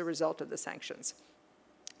Russia as a result of the sanctions.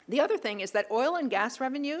 The other thing is that oil and gas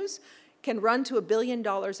revenues can run to $1 billion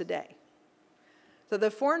a day. So the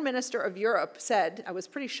foreign minister of Europe said, I was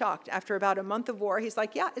pretty shocked, after about a month of war, he's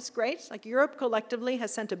like, yeah, it's great. Like, Europe collectively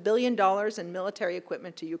has sent $1 billion in military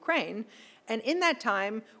equipment to Ukraine. And in that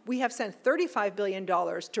time, we have sent $35 billion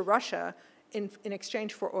to Russia in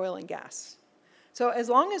exchange for oil and gas. So as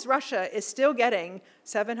long as Russia is still getting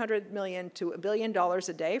 $700 million to $1 billion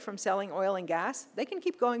a day from selling oil and gas, they can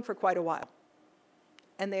keep going for quite a while.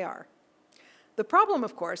 And they are. The problem,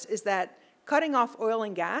 of course, is that cutting off oil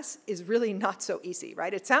and gas is really not so easy,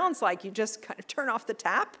 right? It sounds like you just kind of turn off the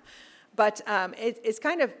tap, but it's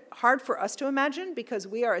kind of hard for us to imagine because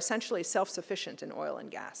we are essentially self-sufficient in oil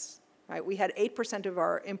and gas, right? We had 8% of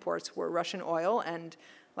our imports were Russian oil, and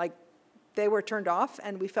like they were turned off,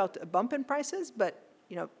 and we felt a bump in prices, but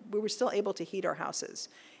you know, we were still able to heat our houses.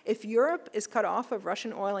 If Europe is cut off of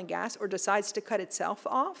Russian oil and gas or decides to cut itself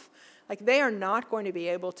off, like they are not going to be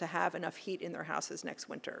able to have enough heat in their houses next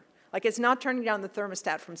winter. Like, it's not turning down the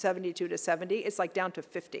thermostat from 72 to 70, it's like down to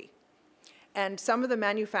 50. And some of the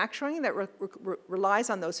manufacturing that relies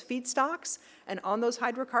on those feedstocks and on those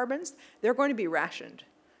hydrocarbons, they're going to be rationed.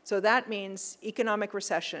 So that means economic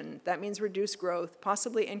recession, that means reduced growth,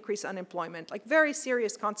 possibly increased unemployment, like very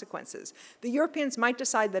serious consequences. The Europeans might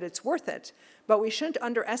decide that it's worth it, but we shouldn't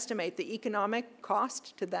underestimate the economic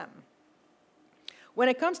cost to them. When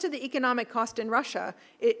it comes to the economic cost in Russia,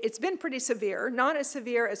 it's been pretty severe, not as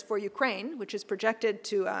severe as for Ukraine, which is projected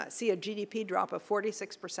to see a GDP drop of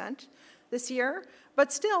 46% this year,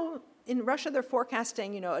 but still, in Russia, they're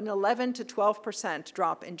forecasting, you know, an 11 to 12%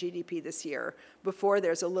 drop in GDP this year before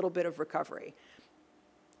there's a little bit of recovery.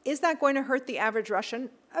 Is that going to hurt the average Russian?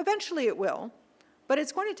 Eventually it will, but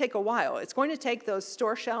it's going to take a while. It's going to take those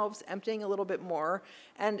store shelves emptying a little bit more.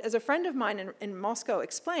 And as a friend of mine in Moscow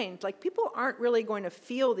explained, like, people aren't really going to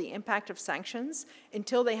feel the impact of sanctions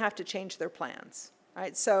until they have to change their plans,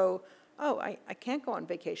 right? So, oh, I can't go on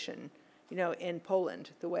vacation, you know, in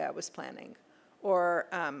Poland the way I was planning. Or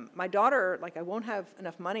my daughter, like, I won't have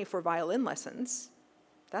enough money for violin lessons.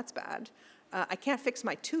 That's bad. I can't fix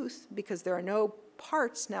my tooth because there are no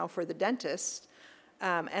parts now for the dentist,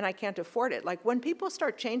 and I can't afford it. Like, when people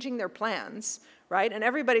start changing their plans, right, and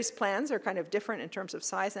everybody's plans are kind of different in terms of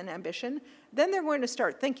size and ambition, then they're going to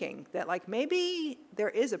start thinking that, like, maybe there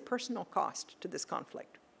is a personal cost to this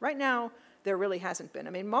conflict. Right now, there really hasn't been. I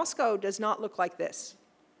mean, Moscow does not look like this.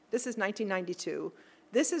 This is 1992.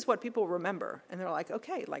 This is what people remember. And they're like,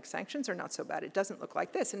 okay, like, sanctions are not so bad. It doesn't look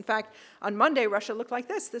like this. In fact, on Monday, Russia looked like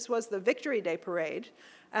this. This was the Victory Day parade.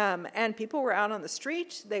 And people were out on the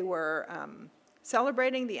street. They were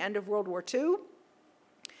celebrating the end of World War II.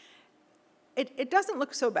 It doesn't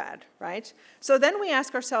look so bad, right? So then we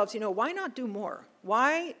ask ourselves, you know, why not do more?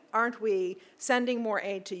 Why aren't we sending more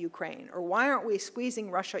aid to Ukraine? Or why aren't we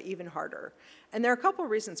squeezing Russia even harder? And there are a couple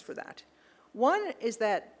of reasons for that. One is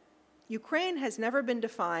that Ukraine has never been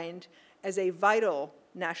defined as a vital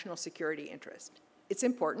national security interest. It's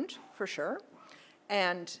important, for sure.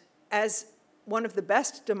 And as one of the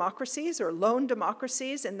best democracies or lone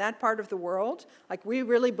democracies in that part of the world, like, we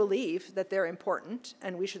really believe that they're important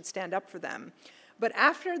and we should stand up for them. But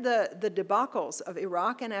after the debacles of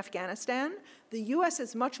Iraq and Afghanistan, the US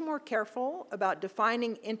is much more careful about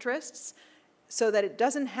defining interests so that it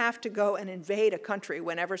doesn't have to go and invade a country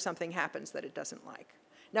whenever something happens that it doesn't like.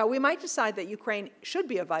 Now, we might decide that Ukraine should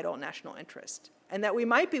be a vital national interest and that we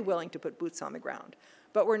might be willing to put boots on the ground,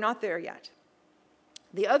 but we're not there yet.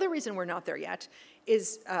 The other reason we're not there yet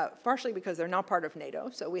is partially because they're not part of NATO,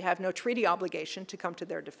 so we have no treaty obligation to come to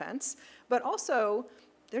their defense, but also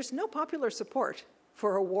there's no popular support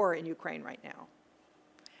for a war in Ukraine right now.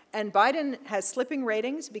 And Biden has slipping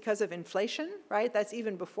ratings because of inflation, right? That's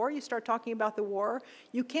even before you start talking about the war.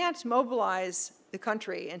 You can't mobilize the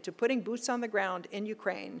country into putting boots on the ground in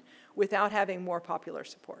Ukraine without having more popular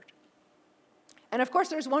support. And of course,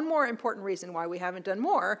 there's one more important reason why we haven't done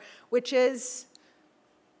more, which is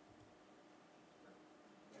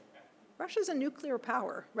Russia's a nuclear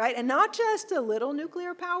power, right? And not just a little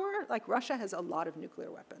nuclear power, like, Russia has a lot of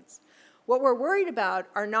nuclear weapons. What we're worried about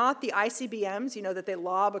are not the ICBMs, you know, that they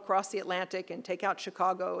lob across the Atlantic and take out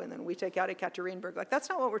Chicago and then we take out Ekaterinburg. Like, that's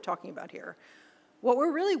not what we're talking about here. What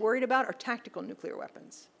we're really worried about are tactical nuclear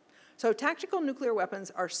weapons. So tactical nuclear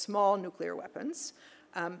weapons are small nuclear weapons,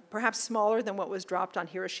 perhaps smaller than what was dropped on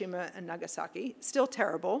Hiroshima and Nagasaki. Still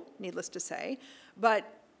terrible, needless to say.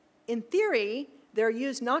 But in theory, they're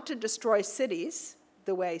used not to destroy cities,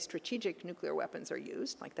 the way strategic nuclear weapons are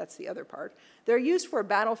used, like that's the other part. They're used for a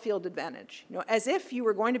battlefield advantage, as if you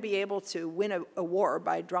were going to be able to win a war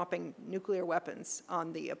by dropping nuclear weapons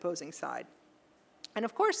on the opposing side. And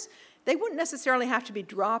of course, they wouldn't necessarily have to be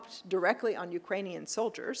dropped directly on Ukrainian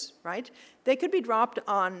soldiers, right? They could be dropped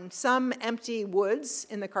on some empty woods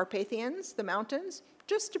in the Carpathians, the mountains,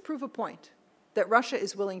 just to prove a point that Russia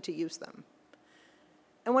is willing to use them.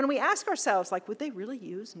 And when we ask ourselves, like, would they really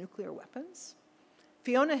use nuclear weapons?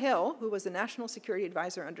 Fiona Hill, who was the national security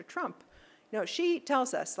advisor under Trump, she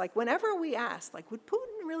tells us, like, whenever we ask, like, would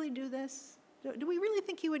Putin really do this? Do we really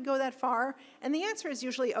think he would go that far? And the answer is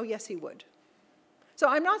usually, oh, yes, he would. So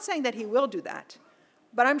I'm not saying that he will do that,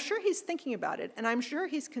 but I'm sure he's thinking about it, and I'm sure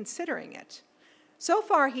he's considering it. So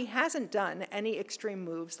far, he hasn't done any extreme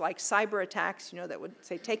moves like cyber attacks, that would,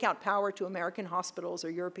 say, take out power to American hospitals or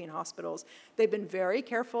European hospitals. They've been very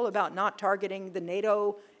careful about not targeting the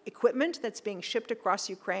NATO equipment that's being shipped across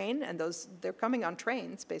Ukraine, and they're coming on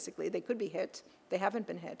trains, basically. They could be hit. They haven't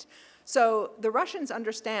been hit. So the Russians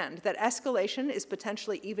understand that escalation is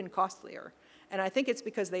potentially even costlier. And I think it's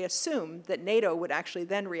because they assume that NATO would actually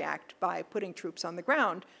then react by putting troops on the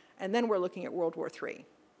ground, and then we're looking at World War III.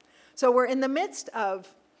 So we're in the midst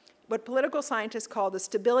of what political scientists call the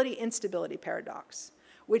stability-instability paradox,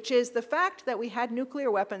 which is the fact that we had nuclear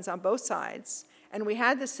weapons on both sides, and we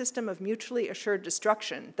had this system of mutually assured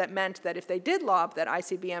destruction that meant that if they did lob that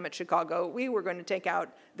ICBM at Chicago, we were going to take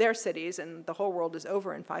out their cities, and the whole world is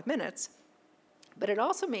over in 5 minutes. But it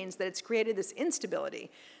also means that it's created this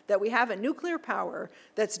instability, that we have a nuclear power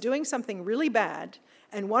that's doing something really bad,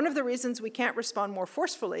 and one of the reasons we can't respond more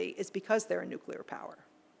forcefully is because they're a nuclear power.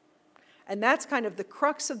 And that's kind of the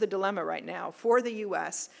crux of the dilemma right now for the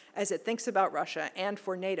US as it thinks about Russia and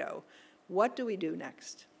for NATO. What do we do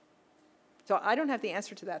next? So I don't have the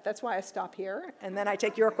answer to that. That's why I stop here, and then I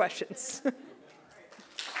take your questions.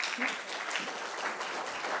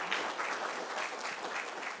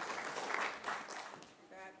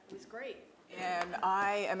 Great. And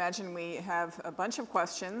I imagine we have a bunch of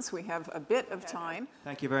questions. We have a bit of time.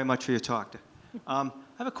 Thank you very much for your talk. I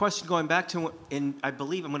have a question going back to, I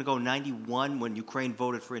believe I'm going to go 91, when Ukraine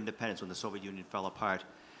voted for independence, when the Soviet Union fell apart.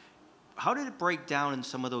 How did it break down in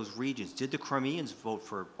some of those regions? Did the Crimeans vote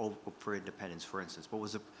for independence, for instance? What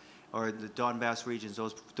was or the Donbass regions,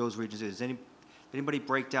 those regions? Did anybody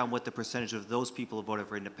break down what the percentage of those people who voted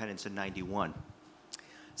for independence in 91?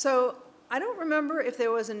 So I don't remember if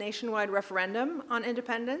there was a nationwide referendum on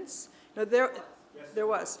independence. No, there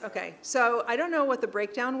was. Okay. So I don't know what the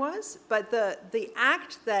breakdown was, but the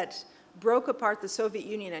act that broke apart the Soviet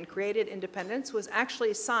Union and created independence was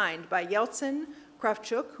actually signed by Yeltsin,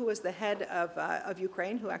 Kravchuk, who was the head of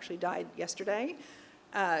Ukraine, who actually died yesterday,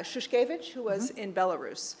 Shushkevich, who was in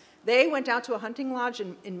Belarus. They went out to a hunting lodge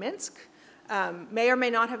in Minsk, may or may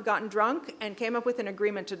not have gotten drunk, and came up with an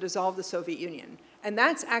agreement to dissolve the Soviet Union. And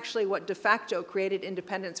that's actually what de facto created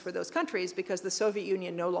independence for those countries, because the Soviet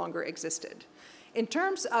Union no longer existed. In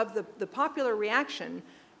terms of the popular reaction,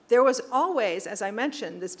 there was always, as I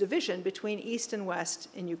mentioned, this division between East and West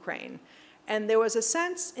in Ukraine. And there was a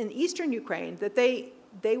sense in Eastern Ukraine that they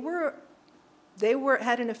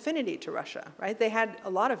had an affinity to Russia, right? They had a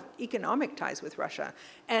lot of economic ties with Russia.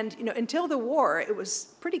 And until the war, it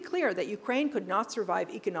was pretty clear that Ukraine could not survive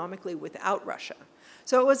economically without Russia.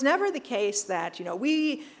 So it was never the case that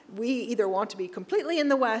we either want to be completely in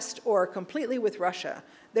the West or completely with Russia.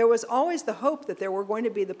 There was always the hope that there were going to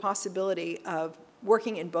be the possibility of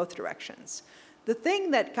working in both directions. The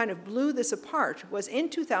thing that kind of blew this apart was in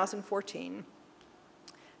 2014,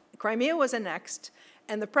 Crimea was annexed,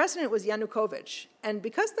 and the president was Yanukovych. And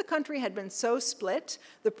because the country had been so split,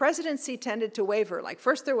 the presidency tended to waver. Like,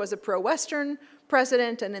 first there was a pro-Western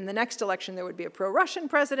president, and in the next election there would be a pro-Russian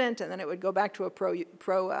president, and then it would go back to a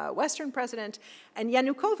pro-Western president. And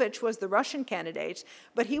Yanukovych was the Russian candidate,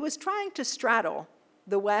 but he was trying to straddle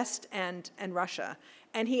the West and Russia.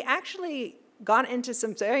 And he actually got into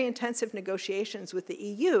some very intensive negotiations with the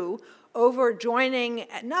EU over joining,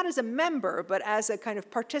 not as a member, but as a kind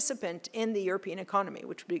of participant in the European economy,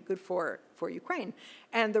 which would be good for Ukraine.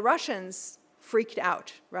 And the Russians freaked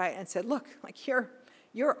out, right, and said, look, like, you're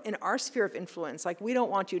in our sphere of influence, like, we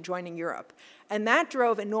don't want you joining Europe. And that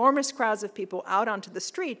drove enormous crowds of people out onto the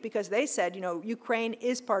street because they said, Ukraine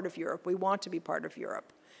is part of Europe, we want to be part of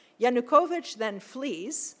Europe. Yanukovych then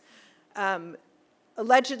flees,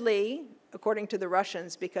 allegedly, according to the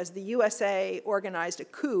Russians, because the USA organized a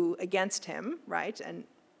coup against him, right? And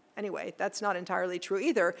anyway, that's not entirely true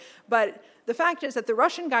either. But the fact is that the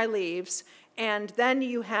Russian guy leaves, and then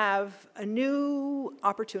you have a new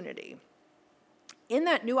opportunity. In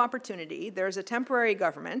that new opportunity, there's a temporary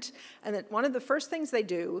government, and that one of the first things they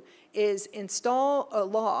do is install a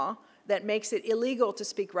law that makes it illegal to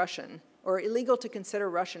speak Russian, or illegal to consider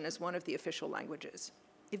Russian as one of the official languages.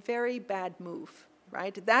 A very bad move,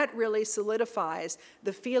 right? That really solidifies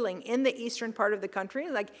the feeling in the eastern part of the country.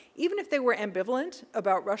 Like, even if they were ambivalent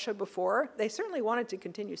about Russia before, they certainly wanted to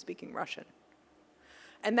continue speaking Russian.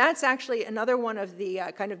 And that's actually another one of the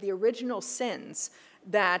kind of the original sins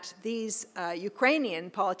that these Ukrainian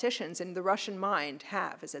politicians in the Russian mind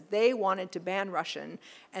have, is that they wanted to ban Russian,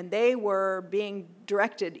 and they were being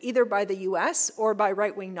directed either by the US or by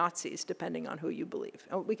right-wing Nazis, depending on who you believe.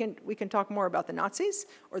 We can talk more about the Nazis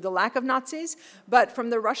or the lack of Nazis, but from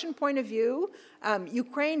the Russian point of view,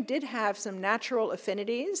 Ukraine did have some natural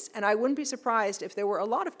affinities, and I wouldn't be surprised if there were a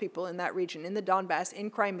lot of people in that region, in the Donbass, in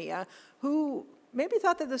Crimea, who maybe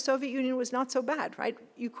thought that the Soviet Union was not so bad, right?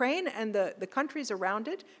 Ukraine and the countries around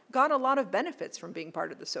it got a lot of benefits from being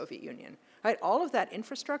part of the Soviet Union, right? All of that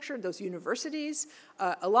infrastructure, those universities,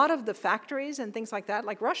 a lot of the factories and things like that.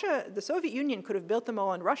 Like Russia, the Soviet Union could have built them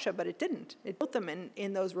all in Russia, but it didn't. It built them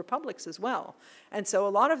in those republics as well. And so a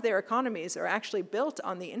lot of their economies are actually built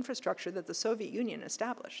on the infrastructure that the Soviet Union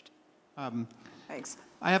established. Thanks.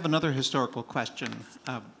 I have another historical question.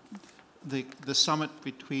 The summit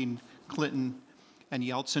between Clinton and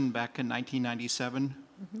Yeltsin back in 1997,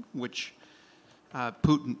 which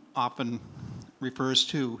Putin often refers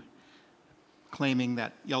to, claiming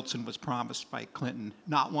that Yeltsin was promised by Clinton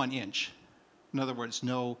not 1 inch. In other words,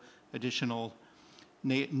 no additional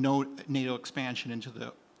NATO expansion into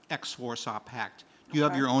the ex-Warsaw Pact. Do you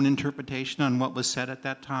have your own interpretation on what was said at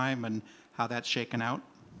that time and how that's shaken out?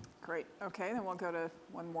 Great. Okay, then we'll go to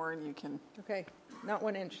one more, and you can. Okay, not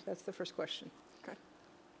 1 inch. That's the first question. Okay.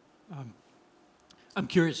 I'm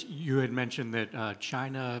curious, you had mentioned that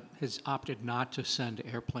China has opted not to send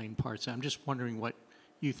airplane parts. I'm just wondering what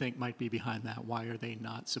you think might be behind that. Why are they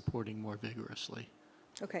not supporting more vigorously?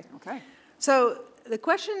 Okay. Okay. So the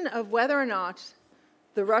question of whether or not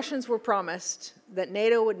the Russians were promised that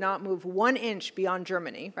NATO would not move 1 inch beyond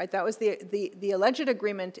Germany, right? That was the alleged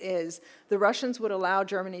agreement is the Russians would allow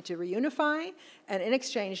Germany to reunify, and in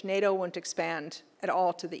exchange, NATO wouldn't expand at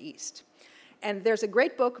all to the east. And there's a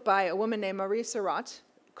great book by a woman named Marie Surratt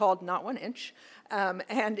called Not 1 Inch,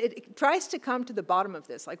 and it tries to come to the bottom of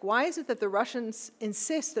this. Like, why is it that the Russians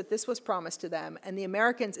insist that this was promised to them and the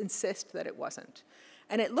Americans insist that it wasn't?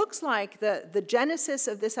 And it looks like the genesis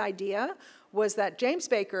of this idea was that James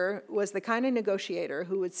Baker was the kind of negotiator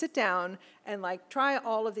who would sit down and like try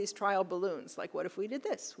all of these trial balloons. Like, what if we did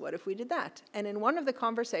this? What if we did that? And in one of the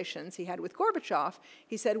conversations he had with Gorbachev,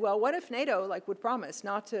 he said, well, what if NATO like would promise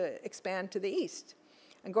not to expand to the east?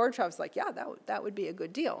 And Gorbachev's like, yeah, that would be a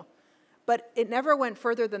good deal. But it never went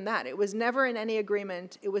further than that. It was never in any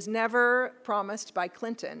agreement. It was never promised by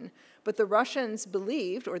Clinton. But the Russians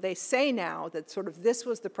believed, or they say now, that sort of this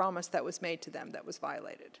was the promise that was made to them that was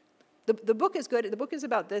violated. The book is good. The book is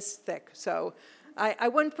about this thick. So I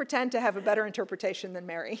wouldn't pretend to have a better interpretation than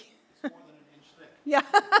Mary. It's more than 1 inch thick.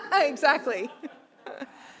 Yeah, exactly.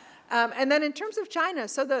 And then in terms of China,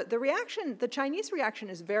 so the Chinese reaction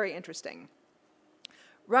is very interesting.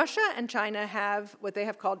 Russia and China have what they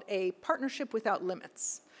have called a partnership without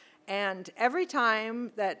limits. And every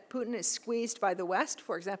time that Putin is squeezed by the West,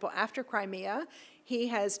 for example, after Crimea, he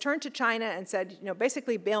has turned to China and said, you know,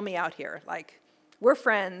 basically bail me out here. Like, we're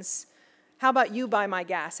friends. How about you buy my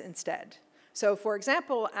gas instead? So, for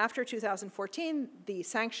example, after 2014, the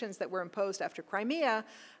sanctions that were imposed after Crimea,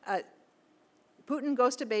 Putin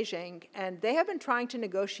goes to Beijing, and they have been trying to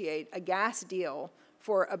negotiate a gas deal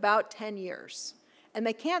for about 10 years. And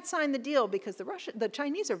they can't sign the deal because the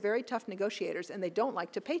Chinese are very tough negotiators, and they don't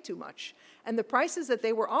like to pay too much. And the prices that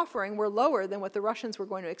they were offering were lower than what the Russians were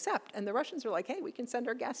going to accept. And the Russians were like, hey, we can send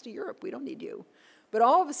our gas to Europe. We don't need you. But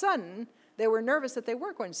all of a sudden, they were nervous that they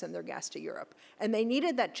weren't going to send their gas to Europe. And they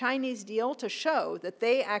needed that Chinese deal to show that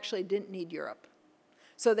they actually didn't need Europe.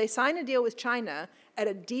 So they signed a deal with China at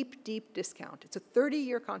a deep, deep discount. It's a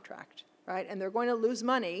 30-year contract, right? And they're going to lose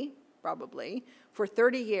money, probably, for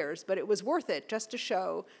 30 years, but it was worth it just to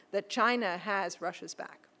show that China has Russia's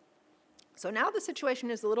back. So now the situation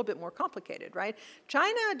is a little bit more complicated, right?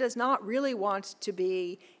 China does not really want to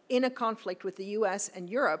be in a conflict with the US and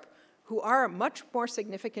Europe, who are much more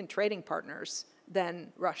significant trading partners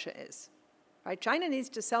than Russia is, right? China needs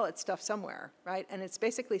to sell its stuff somewhere, right? And it's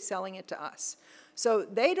basically selling it to us. So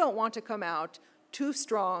they don't want to come out too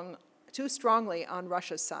strongly on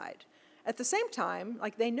Russia's side. At the same time,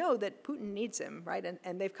 like, they know that Putin needs him, right?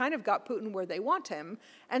 And they've kind of got Putin where they want him.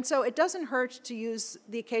 And so it doesn't hurt to use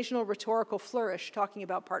the occasional rhetorical flourish talking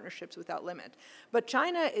about partnerships without limit. But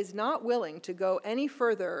China is not willing to go any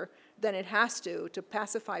further than it has to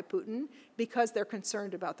pacify Putin because they're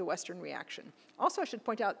concerned about the Western reaction. Also, I should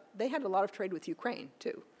point out, they had a lot of trade with Ukraine,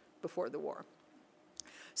 too, before the war.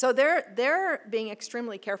 So they're being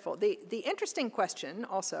extremely careful. The interesting question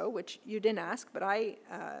also, which you didn't ask, but I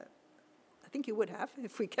think you would have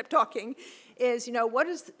if we kept talking, is, you know,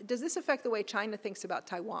 does this affect the way China thinks about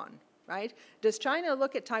Taiwan, right? Does China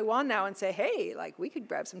look at Taiwan now and say, hey, like, we could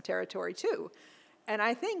grab some territory too? And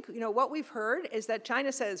I think, you know, what we've heard is that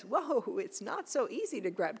China says, whoa, it's not so easy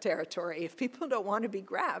to grab territory if people don't want to be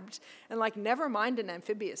grabbed. And, like, never mind an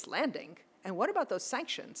amphibious landing. And what about those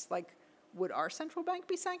sanctions? Like, would our central bank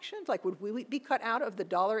be sanctioned? Like, would we be cut out of the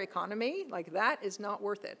dollar economy? Like, that is not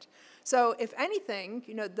worth it. So if anything,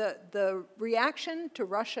 you know, the reaction to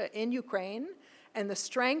Russia in Ukraine and the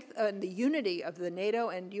strength and the unity of the NATO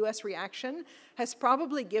and U.S. reaction has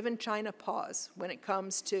probably given China pause when it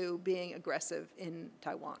comes to being aggressive in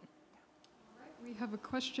Taiwan. All right, we have a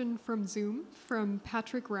question from Zoom from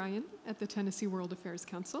Patrick Ryan at the Tennessee World Affairs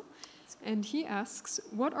Council. And he asks,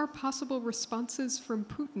 what are possible responses from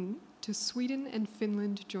Putin to Sweden and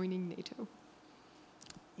Finland joining NATO?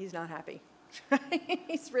 He's not happy.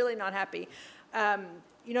 He's really not happy.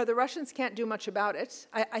 You know, the Russians can't do much about it.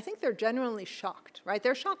 I think they're genuinely shocked, right?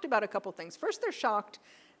 They're shocked about a couple things. First, they're shocked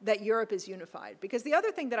that Europe is unified. Because the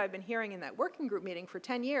other thing that I've been hearing in that working group meeting for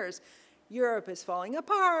 10 years, Europe is falling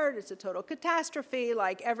apart, it's a total catastrophe,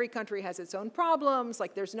 like, every country has its own problems,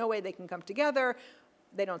 like, there's no way they can come together.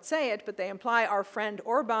 They don't say it, but they imply our friend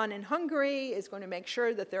Orban in Hungary is going to make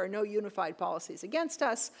sure that there are no unified policies against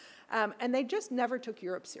us. And they just never took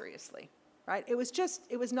Europe seriously, right? It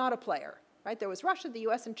was not a player, right? There was Russia, the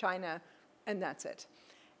US, and China, and that's it.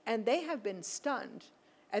 And they have been stunned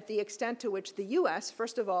at the extent to which the US,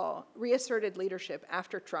 first of all, reasserted leadership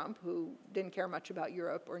after Trump, who didn't care much about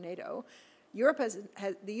Europe or NATO.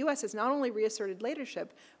 The US has not only reasserted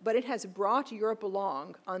leadership, but it has brought Europe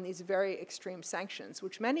along on these very extreme sanctions,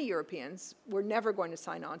 which many Europeans were never going to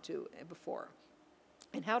sign on to before.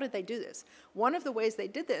 And how did they do this? One of the ways they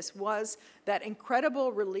did this was that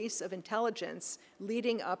incredible release of intelligence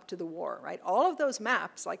leading up to the war, right? All of those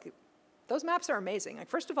maps, like, those maps are amazing. Like,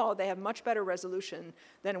 first of all, they have much better resolution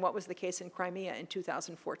than what was the case in Crimea in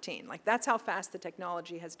 2014. Like, that's how fast the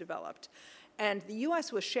technology has developed. And the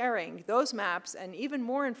US was sharing those maps and even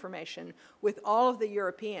more information with all of the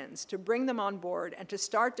Europeans to bring them on board and to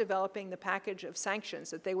start developing the package of sanctions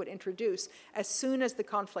that they would introduce as soon as the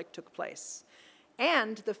conflict took place.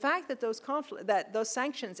 And the fact that those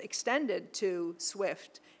sanctions extended to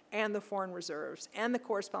SWIFT and the foreign reserves and the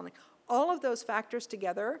corresponding, all of those factors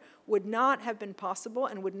together would not have been possible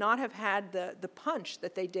and would not have had the punch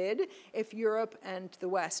that they did if Europe and the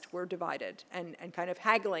West were divided and kind of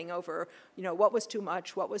haggling over, you know, what was too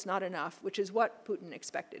much, what was not enough, which is what Putin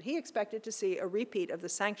expected. He expected to see a repeat of the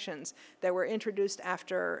sanctions that were introduced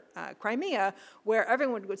after Crimea, where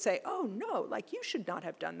everyone would say, oh, no, like, you should not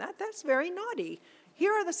have done that. That's very naughty.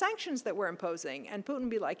 Here are the sanctions that we're imposing. And Putin would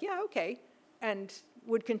be like, yeah, okay, and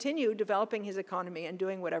would continue developing his economy and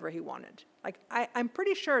doing whatever he wanted. Like, I'm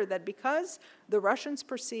pretty sure that because the Russians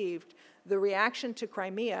perceived the reaction to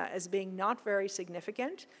Crimea as being not very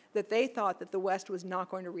significant, that they thought that the West was not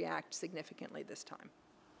going to react significantly this time.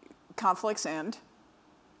 Conflicts end,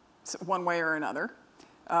 one way or another.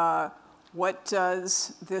 What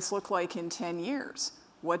does this look like in 10 years?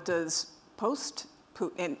 What does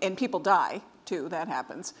post-Putin, and people die too, that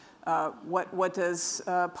happens. What does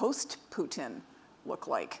post-Putin look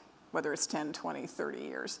like, whether it's 10, 20, 30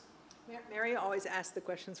 years? Mary always asks the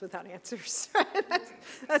questions without answers.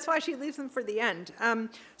 That's why she leaves them for the end.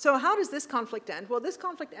 So how does this conflict end? Well, this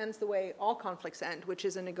conflict ends the way all conflicts end, which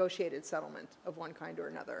is a negotiated settlement of one kind or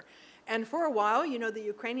another. And for a while, you know, the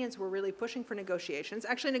Ukrainians were really pushing for negotiations.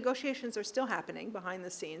 Actually, negotiations are still happening behind the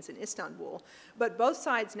scenes in Istanbul, but both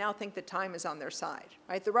sides now think that time is on their side,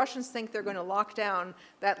 right? The Russians think they're going to lock down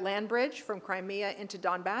that land bridge from Crimea into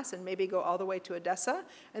Donbass and maybe go all the way to Odessa,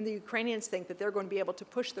 and the Ukrainians think that they're going to be able to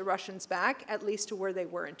push the Russians back at least to where they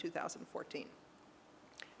were in 2014.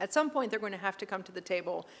 At some point, they're going to have to come to the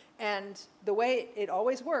table, and the way it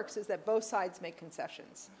always works is that both sides make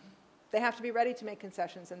concessions. They have to be ready to make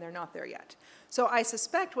concessions, and they're not there yet. So I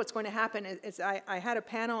suspect what's going to happen is I had a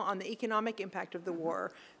panel on the economic impact of the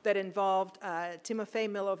war that involved Timofey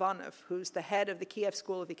Milovanov, who's the head of the Kiev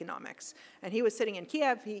School of Economics. And he was sitting in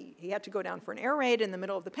Kiev. He had to go down for an air raid in the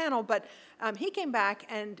middle of the panel, but he came back,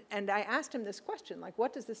 and I asked him this question, like,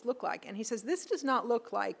 what does this look like? And he says, this does not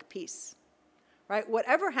look like peace, right?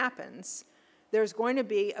 Whatever happens, there's going to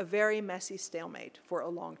be a very messy stalemate for a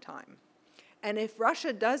long time. And if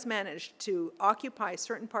Russia does manage to occupy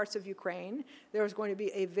certain parts of Ukraine, there is going to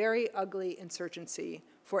be a very ugly insurgency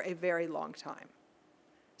for a very long time.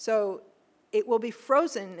 So it will be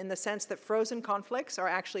frozen in the sense that frozen conflicts are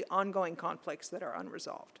actually ongoing conflicts that are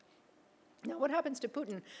unresolved. Now, what happens to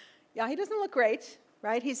Putin? Yeah, he doesn't look great,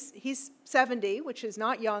 right? He's 70, which is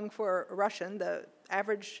not young for a Russian. The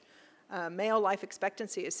average male life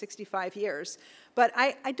expectancy is 65 years. But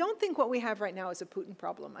I don't think what we have right now is a Putin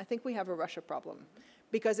problem. I think we have a Russia problem.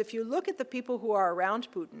 Because if you look at the people who are around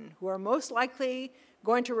Putin, who are most likely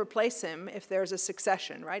going to replace him if there's a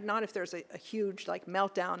succession, right? Not if there's a huge like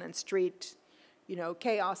meltdown and street, you know,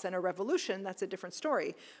 chaos and a revolution, that's a different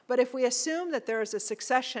story. But if we assume that there is a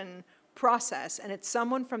succession process and it's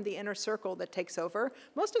someone from the inner circle that takes over,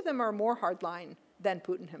 most of them are more hardline than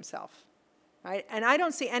Putin himself. Right? And I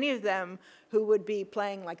don't see any of them who would be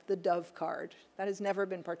playing like the dove card. That has never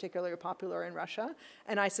been particularly popular in Russia.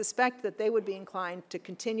 And I suspect that they would be inclined to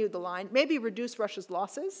continue the line, maybe reduce Russia's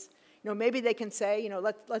losses. You know, maybe they can say, you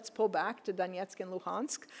know, let's pull back to Donetsk and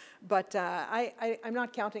Luhansk. But I'm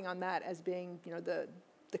not counting on that as being, you know,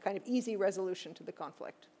 the kind of easy resolution to the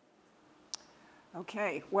conflict.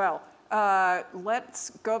 Okay, well, let's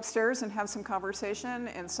go upstairs and have some conversation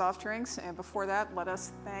and soft drinks. And before that, let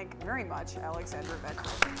us thank very much Alexandra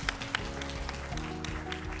Vacroux.